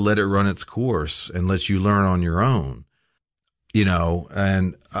they had to let it run its course and let you learn on your own.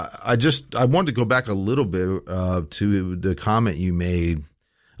 And I wanted to go back a little bit to the comment you made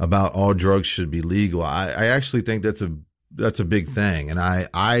about all drugs should be legal. I actually think that's a big thing. And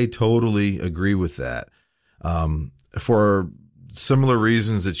I totally agree with that. For similar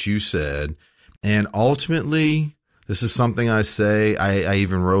reasons that you said. And ultimately, this is something I say, I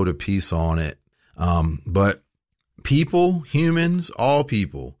even wrote a piece on it. But humans, all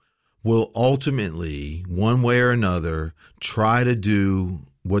people will ultimately, one way or another, try to do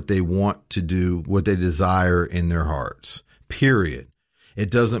what they want to do, what they desire in their hearts, period. It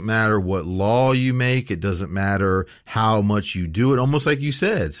doesn't matter what law you make. It doesn't matter how much you do it. Almost like you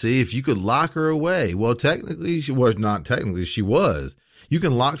said, see, if you could lock her away, well, technically she was not technically she was. You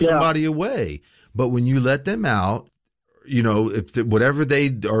can lock somebody away, but when you let them out, if whatever they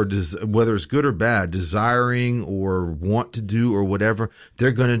are, whether it's good or bad, desiring or want to do or whatever,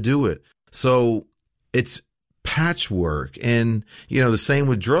 they're going to do it. So it's patchwork. And, the same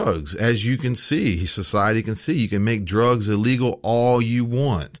with drugs. As you can see, society can see, you can make drugs illegal all you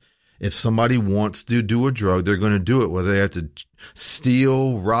want. If somebody wants to do a drug, they're going to do it, whether they have to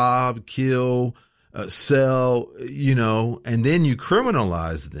steal, rob, kill, sell, and then you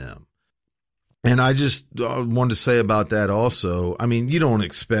criminalize them. And I just wanted to say about that also. I mean, you don't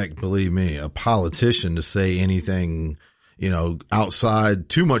expect, believe me, a politician to say anything,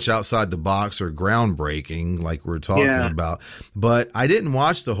 too much outside the box or groundbreaking like we're talking about. But I didn't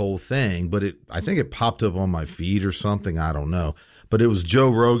watch the whole thing, but I think it popped up on my feed or something. I don't know. But it was Joe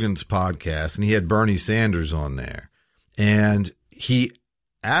Rogan's podcast, and he had Bernie Sanders on there. And he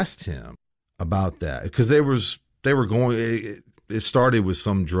asked him about that because they were going. It started with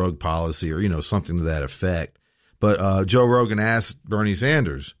some drug policy or, something to that effect. But Joe Rogan asked Bernie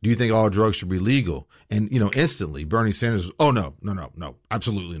Sanders, do you think all drugs should be legal? And, instantly Bernie Sanders, oh, no,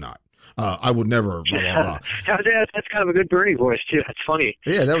 absolutely not. I would never, blah, blah, blah. That's kind of a good Bernie voice, too. That's funny.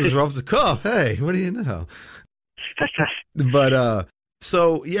 Yeah, that was off the cuff. Hey, what do you know? But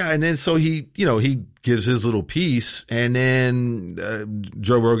so, yeah, and then so he gives his little piece, and then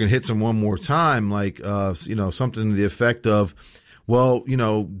Joe Rogan hits him one more time, like, something to the effect of, well,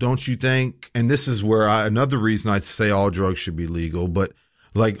 don't you think, and this is where another reason I say all drugs should be legal, but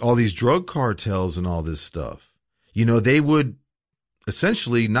like all these drug cartels and all this stuff, they would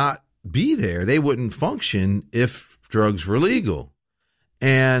essentially not be there. They wouldn't function if drugs were legal.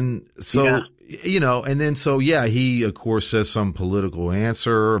 And so, and then so, he, of course, says some political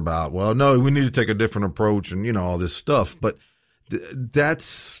answer about, well, no, we need to take a different approach and, all this stuff. But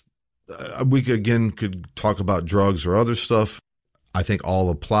that's, we could talk about drugs or other stuff. I think all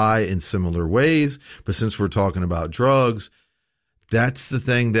apply in similar ways. But since we're talking about drugs, that's the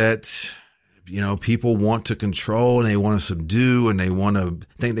thing that, people want to control and they want to subdue and they want to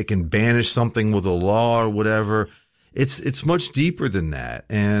think they can banish something with a law or whatever. It's much deeper than that.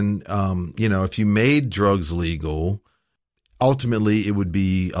 And, if you made drugs legal, ultimately it would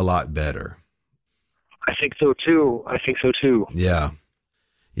be a lot better. I think so too. Yeah.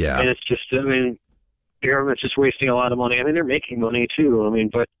 Yeah. And it's just, the government's just wasting a lot of money. They're making money too.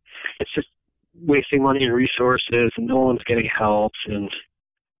 But it's just wasting money and resources, and no one's getting help, and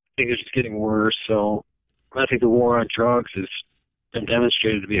things are just getting worse. So I think the war on drugs has been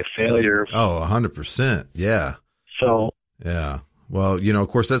demonstrated to be a failure. Oh, 100%. Yeah. So. Yeah. Well, of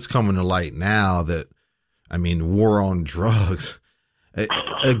course, that's coming to light now that, war on drugs.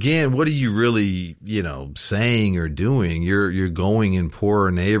 Again, what are you really, saying or doing? You're going in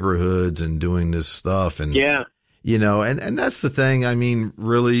poorer neighborhoods and doing this stuff. And, yeah. And that's the thing. I mean,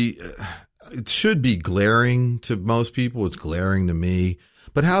 really, it should be glaring to most people. It's glaring to me.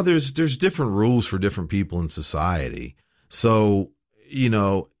 But how there's different rules for different people in society. So,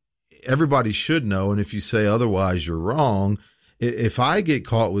 everybody should know. And if you say otherwise, you're wrong. If I get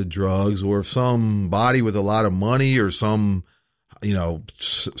caught with drugs, or if somebody with a lot of money or some,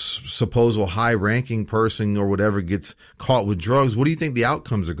 supposed high ranking person or whatever gets caught with drugs, what do you think the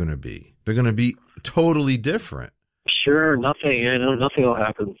outcomes are going to be? They're going to be totally different. Sure. Nothing will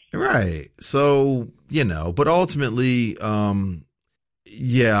happen. Right. So, but ultimately, any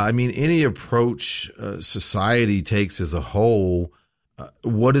approach society takes as a whole,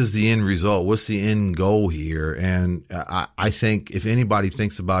 what is the end result? What's the end goal here? And I think if anybody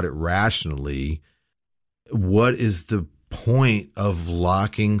thinks about it rationally, what is the point of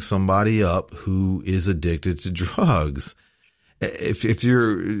locking somebody up who is addicted to drugs? If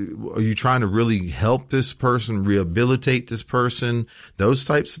are you trying to really help this person, rehabilitate this person, those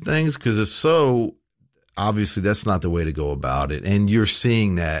types of things? Because if so, obviously that's not the way to go about it. And you're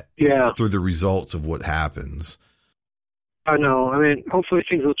seeing that through the results of what happens. I know. I mean, hopefully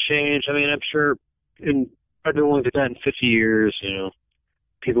things will change. I mean, I'm sure I've been willing to bet in 50 years,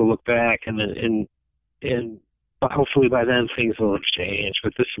 people look back and hopefully by then things will have changed.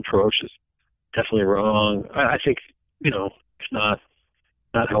 But this approach is definitely wrong. I think, it's not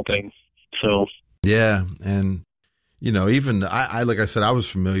helping. So. Yeah. And, even I like I said, I was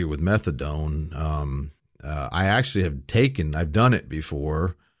familiar with methadone. I actually I've done it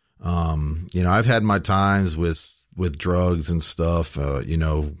before. I've had my times with drugs and stuff,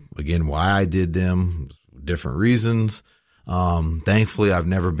 again, why I did them, different reasons. Thankfully I've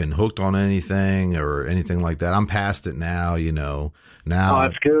never been hooked on anything or anything like that. I'm past it now, now. Oh,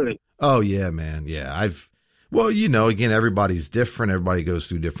 that's good. Oh yeah, man. Yeah. Again, everybody's different. Everybody goes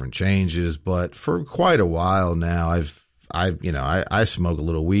through different changes, but for quite a while now, I smoke a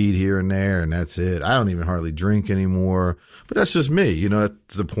little weed here and there, and that's it. I don't even hardly drink anymore, but that's just me.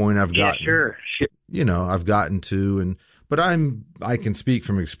 That's the point I've gotten. Yeah, sure. I've gotten to, but I can speak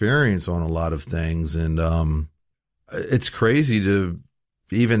from experience on a lot of things, and it's crazy to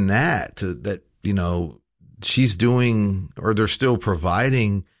even that she's doing, or they're still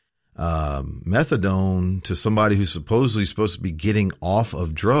providing methadone to somebody who's supposedly supposed to be getting off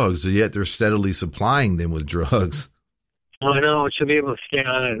of drugs, yet they're steadily supplying them with drugs. I know. She'll be able to stay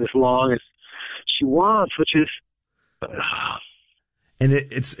on it as long as she wants, which is. And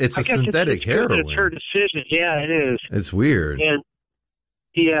it's a synthetic heroin. It's her decision. Yeah, it is. It's weird. And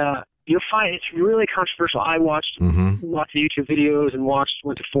you'll find it's really controversial. I watched lots of YouTube videos and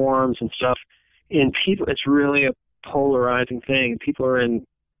went to forums and stuff. And people, it's really a polarizing thing. People are in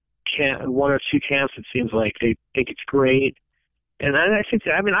one or two camps. It seems like they think it's great, and I think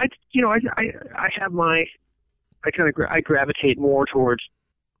that. I mean, I have my. I gravitate more towards,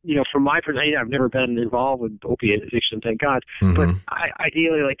 from my perspective, I've never been involved with opiate addiction, thank God. But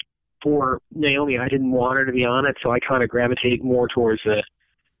ideally, like for Naomi, I didn't want her to be on it, so I kind of gravitate more towards the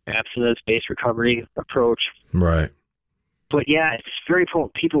abstinence-based recovery approach. Right. But yeah, it's very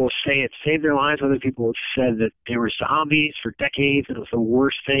important. People will say it saved their lives. Other people have said that they were zombies for decades, and it was the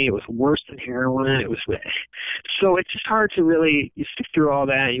worst thing. It was worse than heroin. So it's just hard to really, you stick through all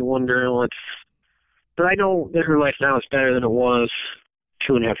that, you wonder, but I know that her life now is better than it was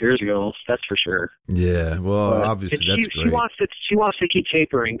 2.5 years ago. That's for sure. Yeah, well, obviously that's great. She wants to keep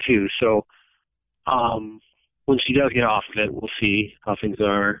tapering too. So, when she does get off of it, we'll see how things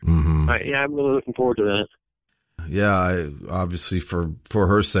are. I'm really looking forward to that. Yeah, obviously for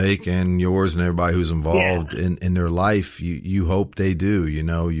her sake and yours and everybody who's involved in their life, you hope they do.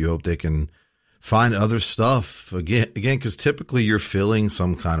 You hope they can find other stuff again, because typically you're filling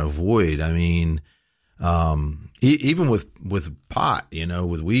some kind of void. I mean. Even with pot,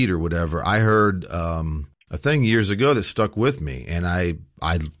 with weed or whatever, I heard a thing years ago that stuck with me, and I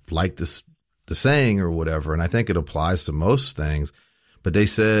like the saying or whatever, and I think it applies to most things. But they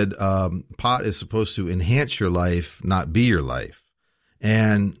said pot is supposed to enhance your life, not be your life.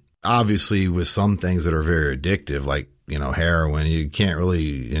 And obviously, with some things that are very addictive, like heroin, you can't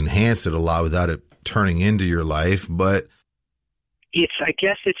really enhance it a lot without it turning into your life. But I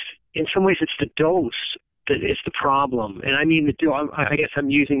guess it's. In some ways, it's the dose that is the problem. And I mean, I guess I'm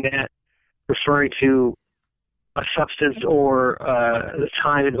using that referring to a substance or the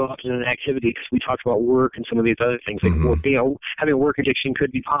time involved in an activity, because we talked about work and some of these other things. Like, having a work addiction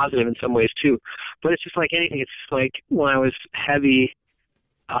could be positive in some ways too. But it's just like anything. It's just like when I was heavy,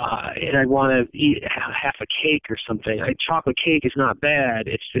 and I want to eat half a cake or something. Chocolate cake is not bad.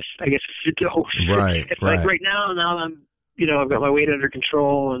 It's just, I guess it's the dose. Right. It's like right now I'm, I've got my weight under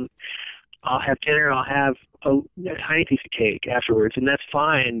control, and I'll have dinner. I'll have a tiny piece of cake afterwards, and that's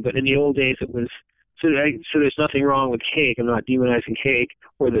fine. But in the old days, it was so there's nothing wrong with cake. I'm not demonizing cake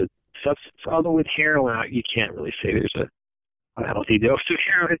or the substance. Although with heroin, you can't really say there's a healthy dose of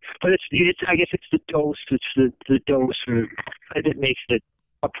heroin. But it's I guess it's the dose. It's the dose that makes it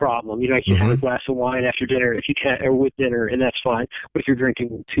a problem. I can have a glass of wine after dinner if you can, or with dinner, and that's fine. But if you're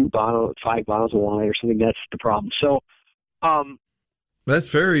drinking 5 bottles of wine or something, that's the problem. So, that's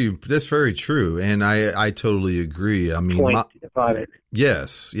very true, and I totally agree. I mean, about it.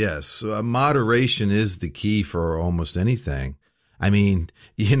 Yes. Moderation is the key for almost anything. I mean,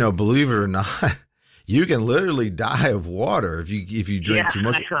 believe it or not, you can literally die of water if you drink too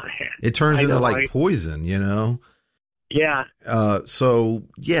much. It turns into like poison, Yeah. So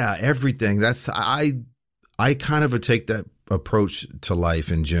yeah, everything. That's I kind of take that approach to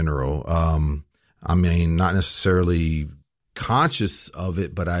life in general. I mean, not necessarily conscious of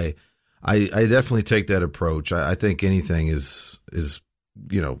it, but I definitely take that approach. I think anything is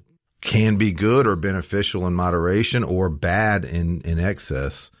can be good or beneficial in moderation, or bad in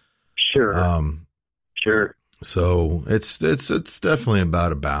excess. Sure. Sure. So it's definitely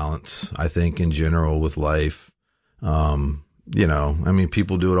about a balance, I think, in general with life. I mean,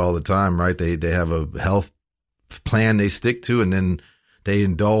 people do it all the time, right? They have a health plan they stick to, and then they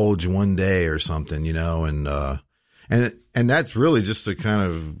indulge one day or something, and that's really just to kind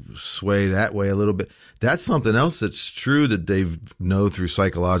of sway that way a little bit. That's something else that's true that they know through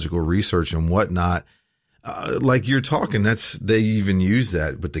psychological research and whatnot. Like you're talking, they even use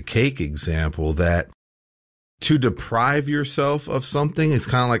that with the cake example, that to deprive yourself of something is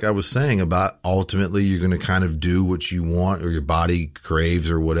kind of like I was saying about ultimately you're going to kind of do what you want or your body craves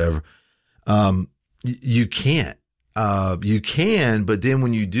or whatever. You can't. You can, but then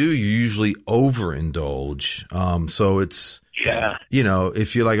when you do, you usually overindulge. So it's,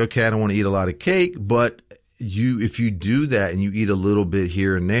 if you're like, okay, I don't want to eat a lot of cake, but if you do that and you eat a little bit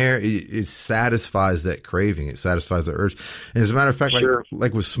here and there, it satisfies that craving. It satisfies the urge. And as a matter of fact,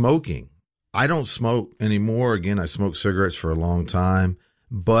 like with smoking, I don't smoke anymore. Again, I smoked cigarettes for a long time,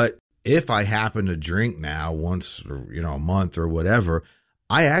 but if I happen to drink now once, or, a month or whatever,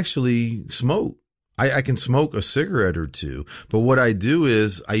 I actually smoke. I can smoke a cigarette or two, but what I do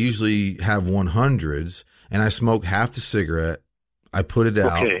is I usually have 100s and I smoke half the cigarette. I put it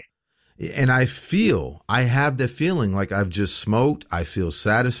out and I have the feeling like I've just smoked. I feel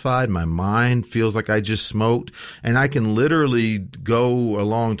satisfied. My mind feels like I just smoked, and I can literally go a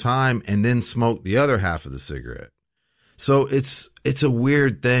long time and then smoke the other half of the cigarette. So it's a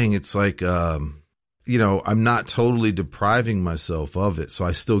weird thing. It's like, I'm not totally depriving myself of it. So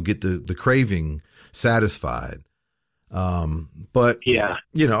I still get the craving satisfied. But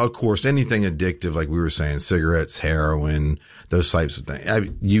of course, anything addictive, like we were saying, cigarettes, heroin, those types of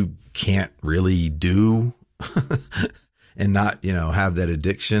things, you can't really do and not, have that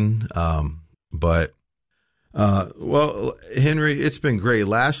addiction. Well, Henry, it's been great.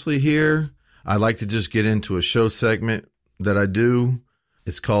 Lastly here, I'd like to just get into a show segment that I do.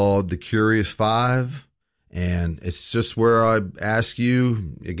 It's called The Curious Five. And it's just where I ask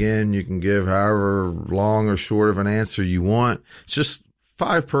you, again, you can give however long or short of an answer you want. It's just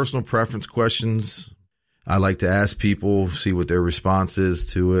 5 personal preference questions I like to ask people, see what their response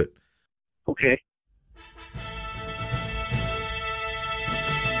is to it. Okay.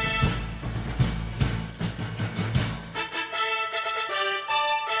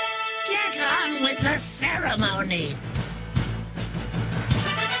 Get on with the ceremony.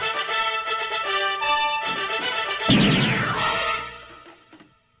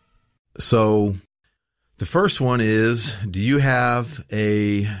 So the first one is, do you have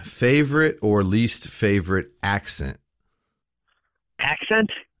a favorite or least favorite accent?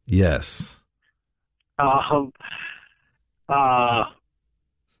 Accent? Yes. Let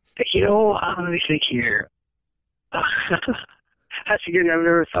me think here. That's a good. I've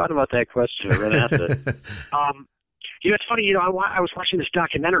never thought about that question. I'm going to ask it. It's funny. I was watching this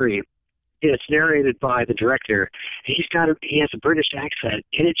documentary. It's narrated by the director. He has a British accent,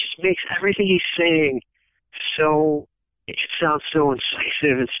 and it just makes everything he's saying it sounds so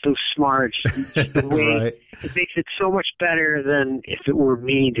incisive and so smart. Just the way right. It makes it so much better than if it were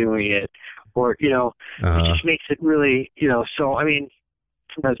me doing it, or it just makes it really, So I mean,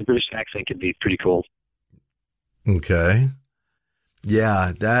 sometimes a British accent can be pretty cool. Okay.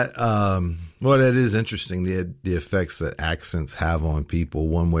 Yeah, that that is interesting, the effects that accents have on people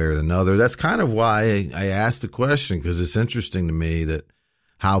one way or another. That's kind of why I asked the question, because it's interesting to me that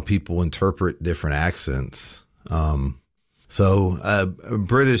how people interpret different accents. British,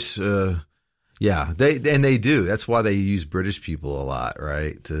 they do. That's why they use British people a lot,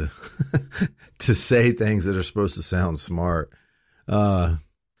 right? To, to say things that are supposed to sound smart.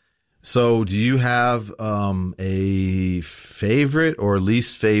 So do you have, a favorite or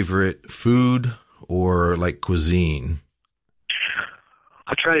least favorite food or like cuisine?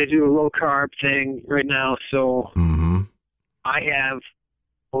 I try to do a low carb thing right now. So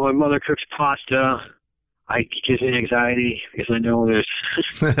my mother cooks pasta. It gives me anxiety because I know there's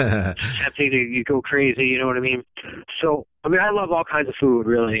tempting to go crazy, you know what I mean? So, I mean, I love all kinds of food,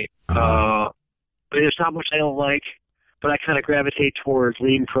 really. But there's not much I don't like, but I kind of gravitate towards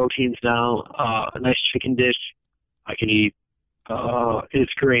lean proteins now. A nice chicken dish I can eat.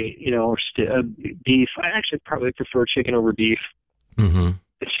 It's great, you know, beef. I actually probably prefer chicken over beef. Mm-hmm.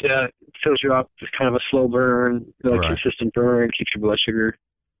 It fills you up with kind of a slow burn, consistent burn, keeps your blood sugar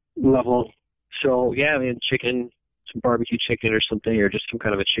level. So, yeah, I mean, chicken, some barbecue chicken or something, or just some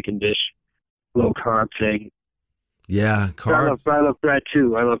kind of a chicken dish, low carb thing. Yeah, carb. I love bread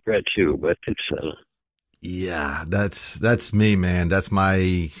too. But it's yeah, that's me, man. That's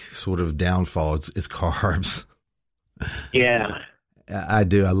my sort of downfall. It's carbs. Yeah, I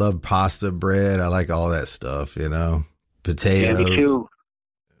do. I love pasta, bread. I like all that stuff. You know, potatoes. Yeah, me too.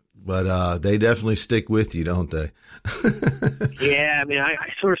 But they definitely stick with you, don't they? Yeah, I mean, I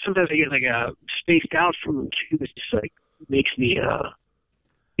sort of sometimes I get like spaced out from them too. It just like makes me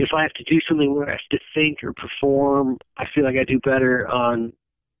if I have to do something where I have to think or perform, I feel like I do better on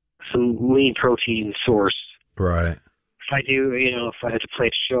some lean protein source. Right. If I do, you know, if I have to play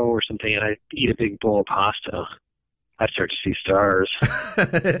a show or something and I eat a big bowl of pasta, I start to see stars.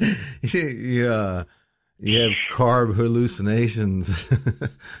 Yeah. You have carb hallucinations.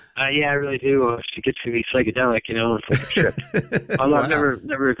 Yeah, I really do. It gets to be psychedelic, you know. It's like a trip. Although I've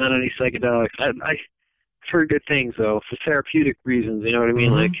never done any psychedelics. I've heard good things, though, for therapeutic reasons, you know what I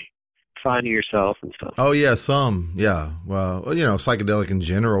mean? Like finding yourself and stuff. Oh, yeah, some. Yeah. Well, you know, psychedelic in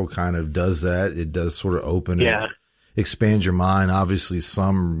general kind of does that. It does sort of open it, expand your mind. Obviously,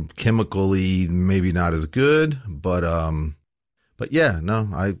 some chemically maybe not as good, but yeah, no,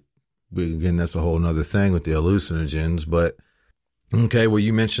 again, that's a whole nother thing with the hallucinogens, but okay. Well,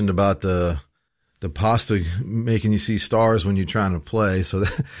 you mentioned about the pasta making you see stars when you're trying to play. So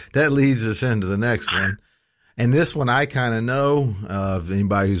that leads us into the next one. And this one I kind of know,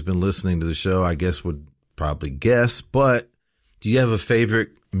 anybody who's been listening to the show, I guess would probably guess, but do you have a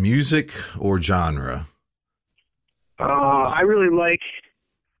favorite music or genre?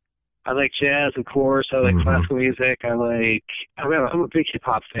 I like jazz, of course. I like classical music. I'm a big hip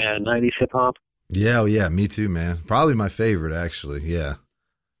hop fan, 90s hip hop. Yeah, me too, man. Probably my favorite, actually. Yeah.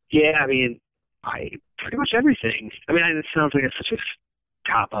 Yeah, I mean, pretty much everything. I mean, it sounds like it's such a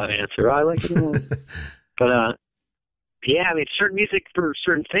cop-out answer. I like it all. But, yeah, I mean, certain music for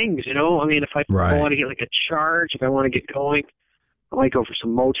certain things, you know? I mean, if I want to get like a charge, if I want to get going, I might go for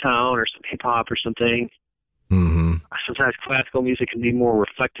some Motown or some hip hop or something. Mm-hmm. Sometimes classical music can be more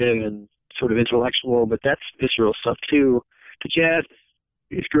reflective and sort of intellectual, but that's visceral stuff too. The jazz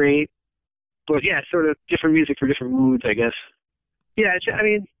is great, but yeah, sort of different music for different moods, I guess. Yeah, I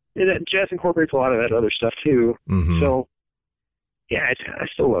mean, jazz incorporates a lot of that other stuff too. Mm-hmm. So, yeah, I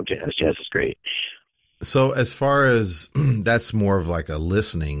still love jazz. Jazz is great. So as far as that's more of like a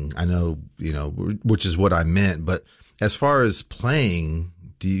listening, I know, you know, which is what I meant, but as far as playing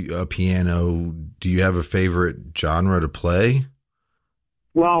piano, do you have a favorite genre to play?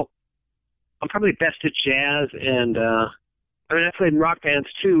 Well, I'm probably best at jazz, and I mean, I played in rock bands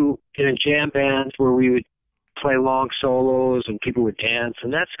too, and in jam bands where we would play long solos and people would dance,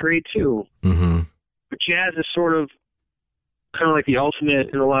 and that's great too. Mm-hmm. But jazz is sort of kind of like the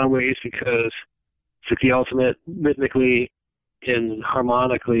ultimate in a lot of ways because it's like the ultimate rhythmically and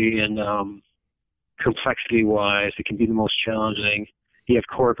harmonically and complexity-wise. It can be the most challenging. You have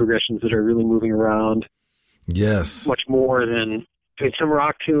chord progressions that are really moving around. Yes. Much more than, I mean, some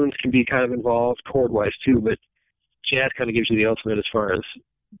rock tunes can be kind of involved chord-wise too, but jazz kind of gives you the ultimate as far as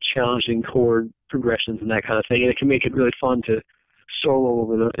challenging chord progressions and that kind of thing, and it can make it really fun to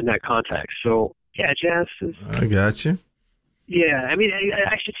solo in that context. So, yeah, jazz is... I got you. Yeah, I mean,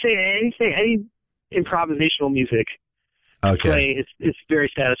 I should say any improvisational music play is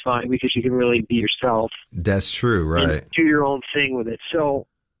very satisfying because you can really be yourself. That's true, right. And do your own thing with it. So,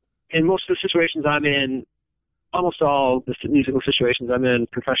 in most of the situations I'm in, almost all the musical situations I'm in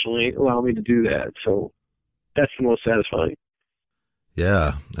professionally allow me to do that. So, that's the most satisfying.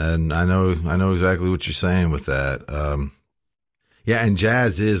 Yeah, and I know exactly what you're saying with that. Yeah, and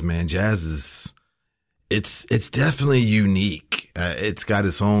jazz is, it's definitely unique. It's got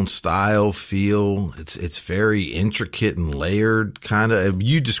its own style, feel. It's very intricate and layered, kind of.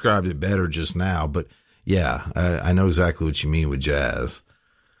 You described it better just now, but yeah, I know exactly what you mean with jazz.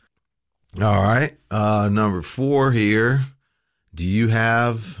 All right, number 4 here. Do you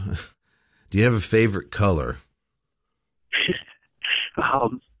have a favorite color?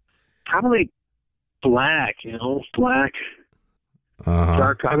 Probably black. Black.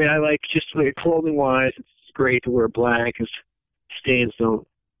 Dark. I mean, I like just like clothing wise. It's great to wear black because stains don't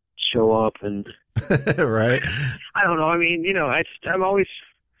show up, and right. I don't know. I mean, I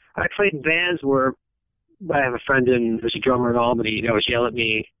played in bands where I have a friend who's a drummer in Albany. He always yell at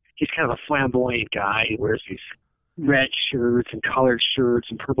me. He's kind of a flamboyant guy. He wears these red shirts and colored shirts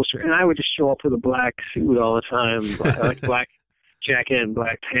and purple shirts, and I would just show up with a black suit all the time. I like black jacket and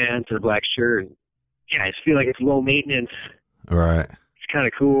black pants and a black shirt. Yeah, I just feel like it's low maintenance. Right. It's kind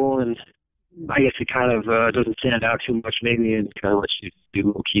of cool, and I guess it kind of doesn't stand out too much maybe, and kind of lets you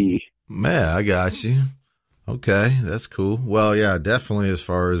do low key. Yeah, I got you. Okay, that's cool. Well, yeah, definitely as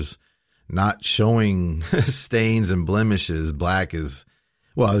far as not showing stains and blemishes, black is,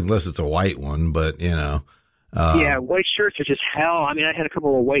 well, unless it's a white one, but, yeah, white shirts are just hell. I mean, I had a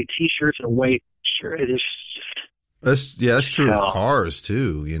couple of white T-shirts and a white shirt. It's that's true of cars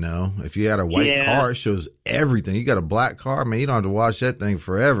too. If you had a white car, it shows everything. You got a black car, man, you don't have to watch that thing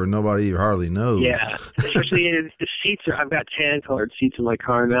forever. Nobody hardly knows. Yeah, especially the seats I've got tan colored seats in my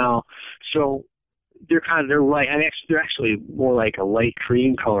car now, so they're light. I mean, they're actually more like a light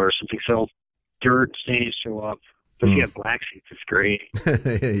cream color or something. So dirt stains show up. But if you have black seats, it's great.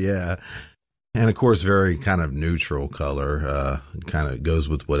 Yeah. And of course, very kind of neutral color, kind of goes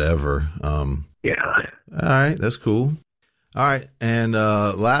with whatever. Yeah. All right. That's cool. All right. And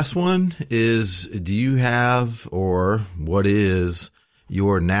last one is, do you have, or what is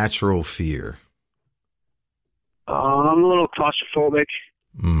your natural fear? I'm a little claustrophobic.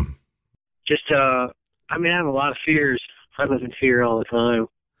 Mm. Just, I have a lot of fears. I live in fear all the time.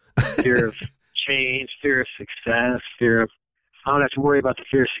 Fear of change, fear of success, I don't have to worry about the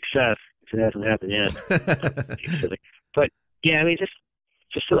fear of success. It hasn't happened yet. But yeah, I mean, just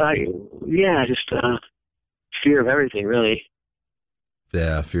fear of everything, really.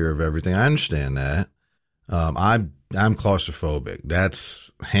 Yeah, fear of everything. I understand that. I'm claustrophobic.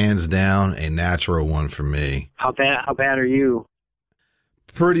 That's hands down a natural one for me. How bad are you?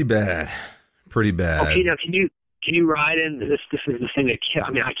 Pretty bad. Okay, now can you ride in this? This is the thing that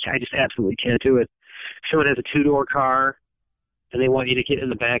I just absolutely can't do it. Someone has a 2-door car, and they want you to get in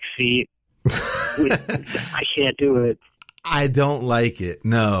the back seat. I can't do it. I don't like it.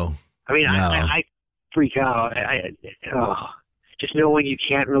 No. I mean, no. I freak out. Just knowing you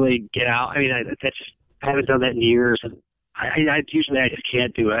can't really get out. I mean, I haven't done that in years, and I usually just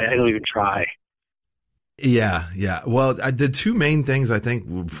can't do it. I don't even try. Yeah. Well, the 2 main things I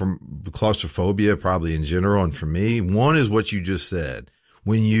think from claustrophobia, probably in general, and for me, one is what you just said.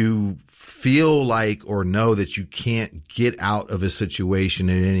 When you feel like or know that you can't get out of a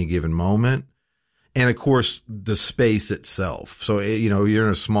situation at any given moment. And of course, the space itself. So, you're in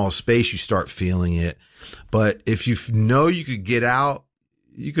a small space, you start feeling it. But if you know you could get out,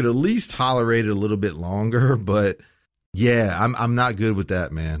 you could at least tolerate it a little bit longer. But yeah, I'm not good with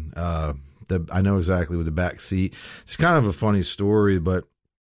that, man. I know exactly with the back seat. It's kind of a funny story, but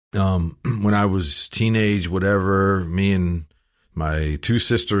when I was teenage, whatever, me and my 2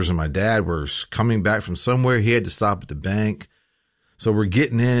 sisters and my dad were coming back from somewhere. He had to stop at the bank. So we're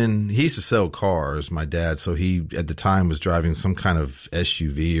getting in. He used to sell cars, my dad. So he, at the time, was driving some kind of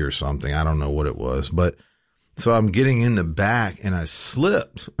SUV or something. I don't know what it was. But so I'm getting in the back and I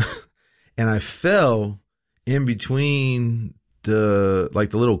slipped and I fell in between the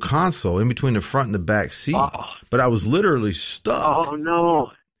little console, in between the front and the back seat. Oh. But I was literally stuck. Oh, no.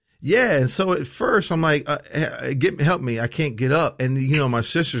 Yeah, and so at first I'm like, help me, I can't get up. And, my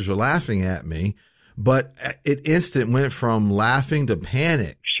sisters were laughing at me, but it instant went from laughing to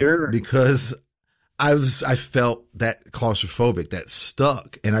panic. Sure. Because I felt that claustrophobic, that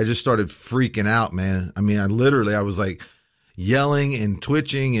stuck, and I just started freaking out, man. I mean, I was like yelling and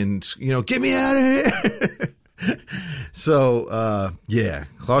twitching and, get me out of here. So, yeah,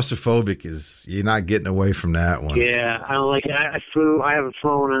 claustrophobic you're not getting away from that one. Yeah, I don't like it. I haven't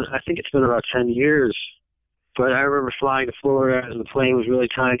flown, I think it's been about 10 years, but I remember flying to Florida and the plane was really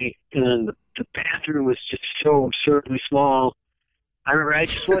tiny and the bathroom was just so absurdly small. I remember I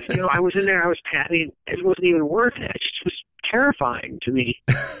just was, I was in there, I was patting, it wasn't even worth it. It just was terrifying to me.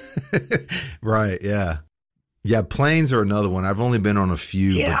 Right, yeah. Yeah, planes are another one. I've only been on a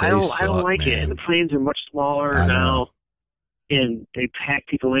few, but they suck, I don't like it. The planes are much smaller now, and they pack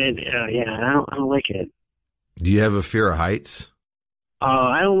people in. I don't like it. Do you have a fear of heights?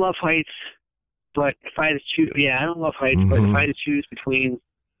 I don't love heights, but if I had to choose, I don't love heights, but if I had to choose between,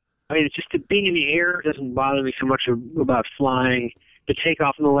 it's just being in the air doesn't bother me so much about flying. The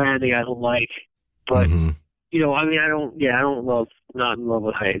takeoff and the landing I don't like, but I don't love, not in love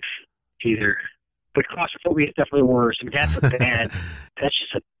with heights either. But claustrophobia is definitely worse. I mean, that's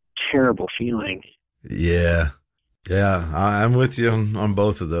just a terrible feeling. Yeah, I'm with you on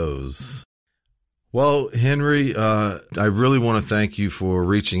both of those. Well, Henry, I really want to thank you for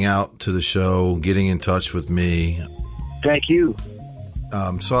reaching out to the show, getting in touch with me. Thank you.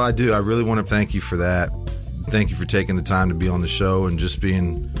 So I really want to thank you for that. Thank you for taking the time to be on the show and just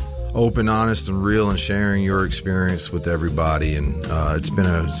being open, honest, and real, and sharing your experience with everybody. And it's been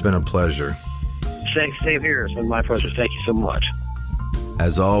a pleasure. Same here. It's been my pleasure. Thank you so much.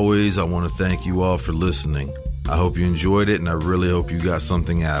 As always, I want to thank you all for listening. I hope you enjoyed it, and I really hope you got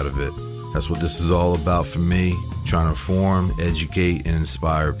something out of it. That's what this is all about for me, trying to inform, educate, and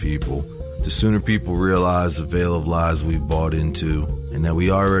inspire people. The sooner people realize the veil of lies we've bought into, and that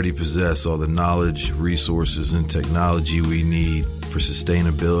we already possess all the knowledge, resources, and technology we need for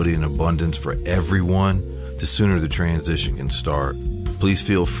sustainability and abundance for everyone, the sooner the transition can start. Please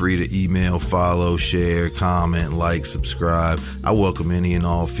feel free to email, follow, share, comment, like, subscribe. I welcome any and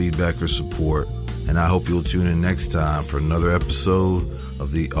all feedback or support. And I hope you'll tune in next time for another episode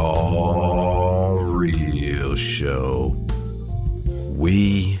of the All Real Show.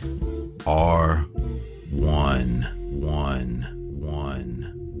 We are one.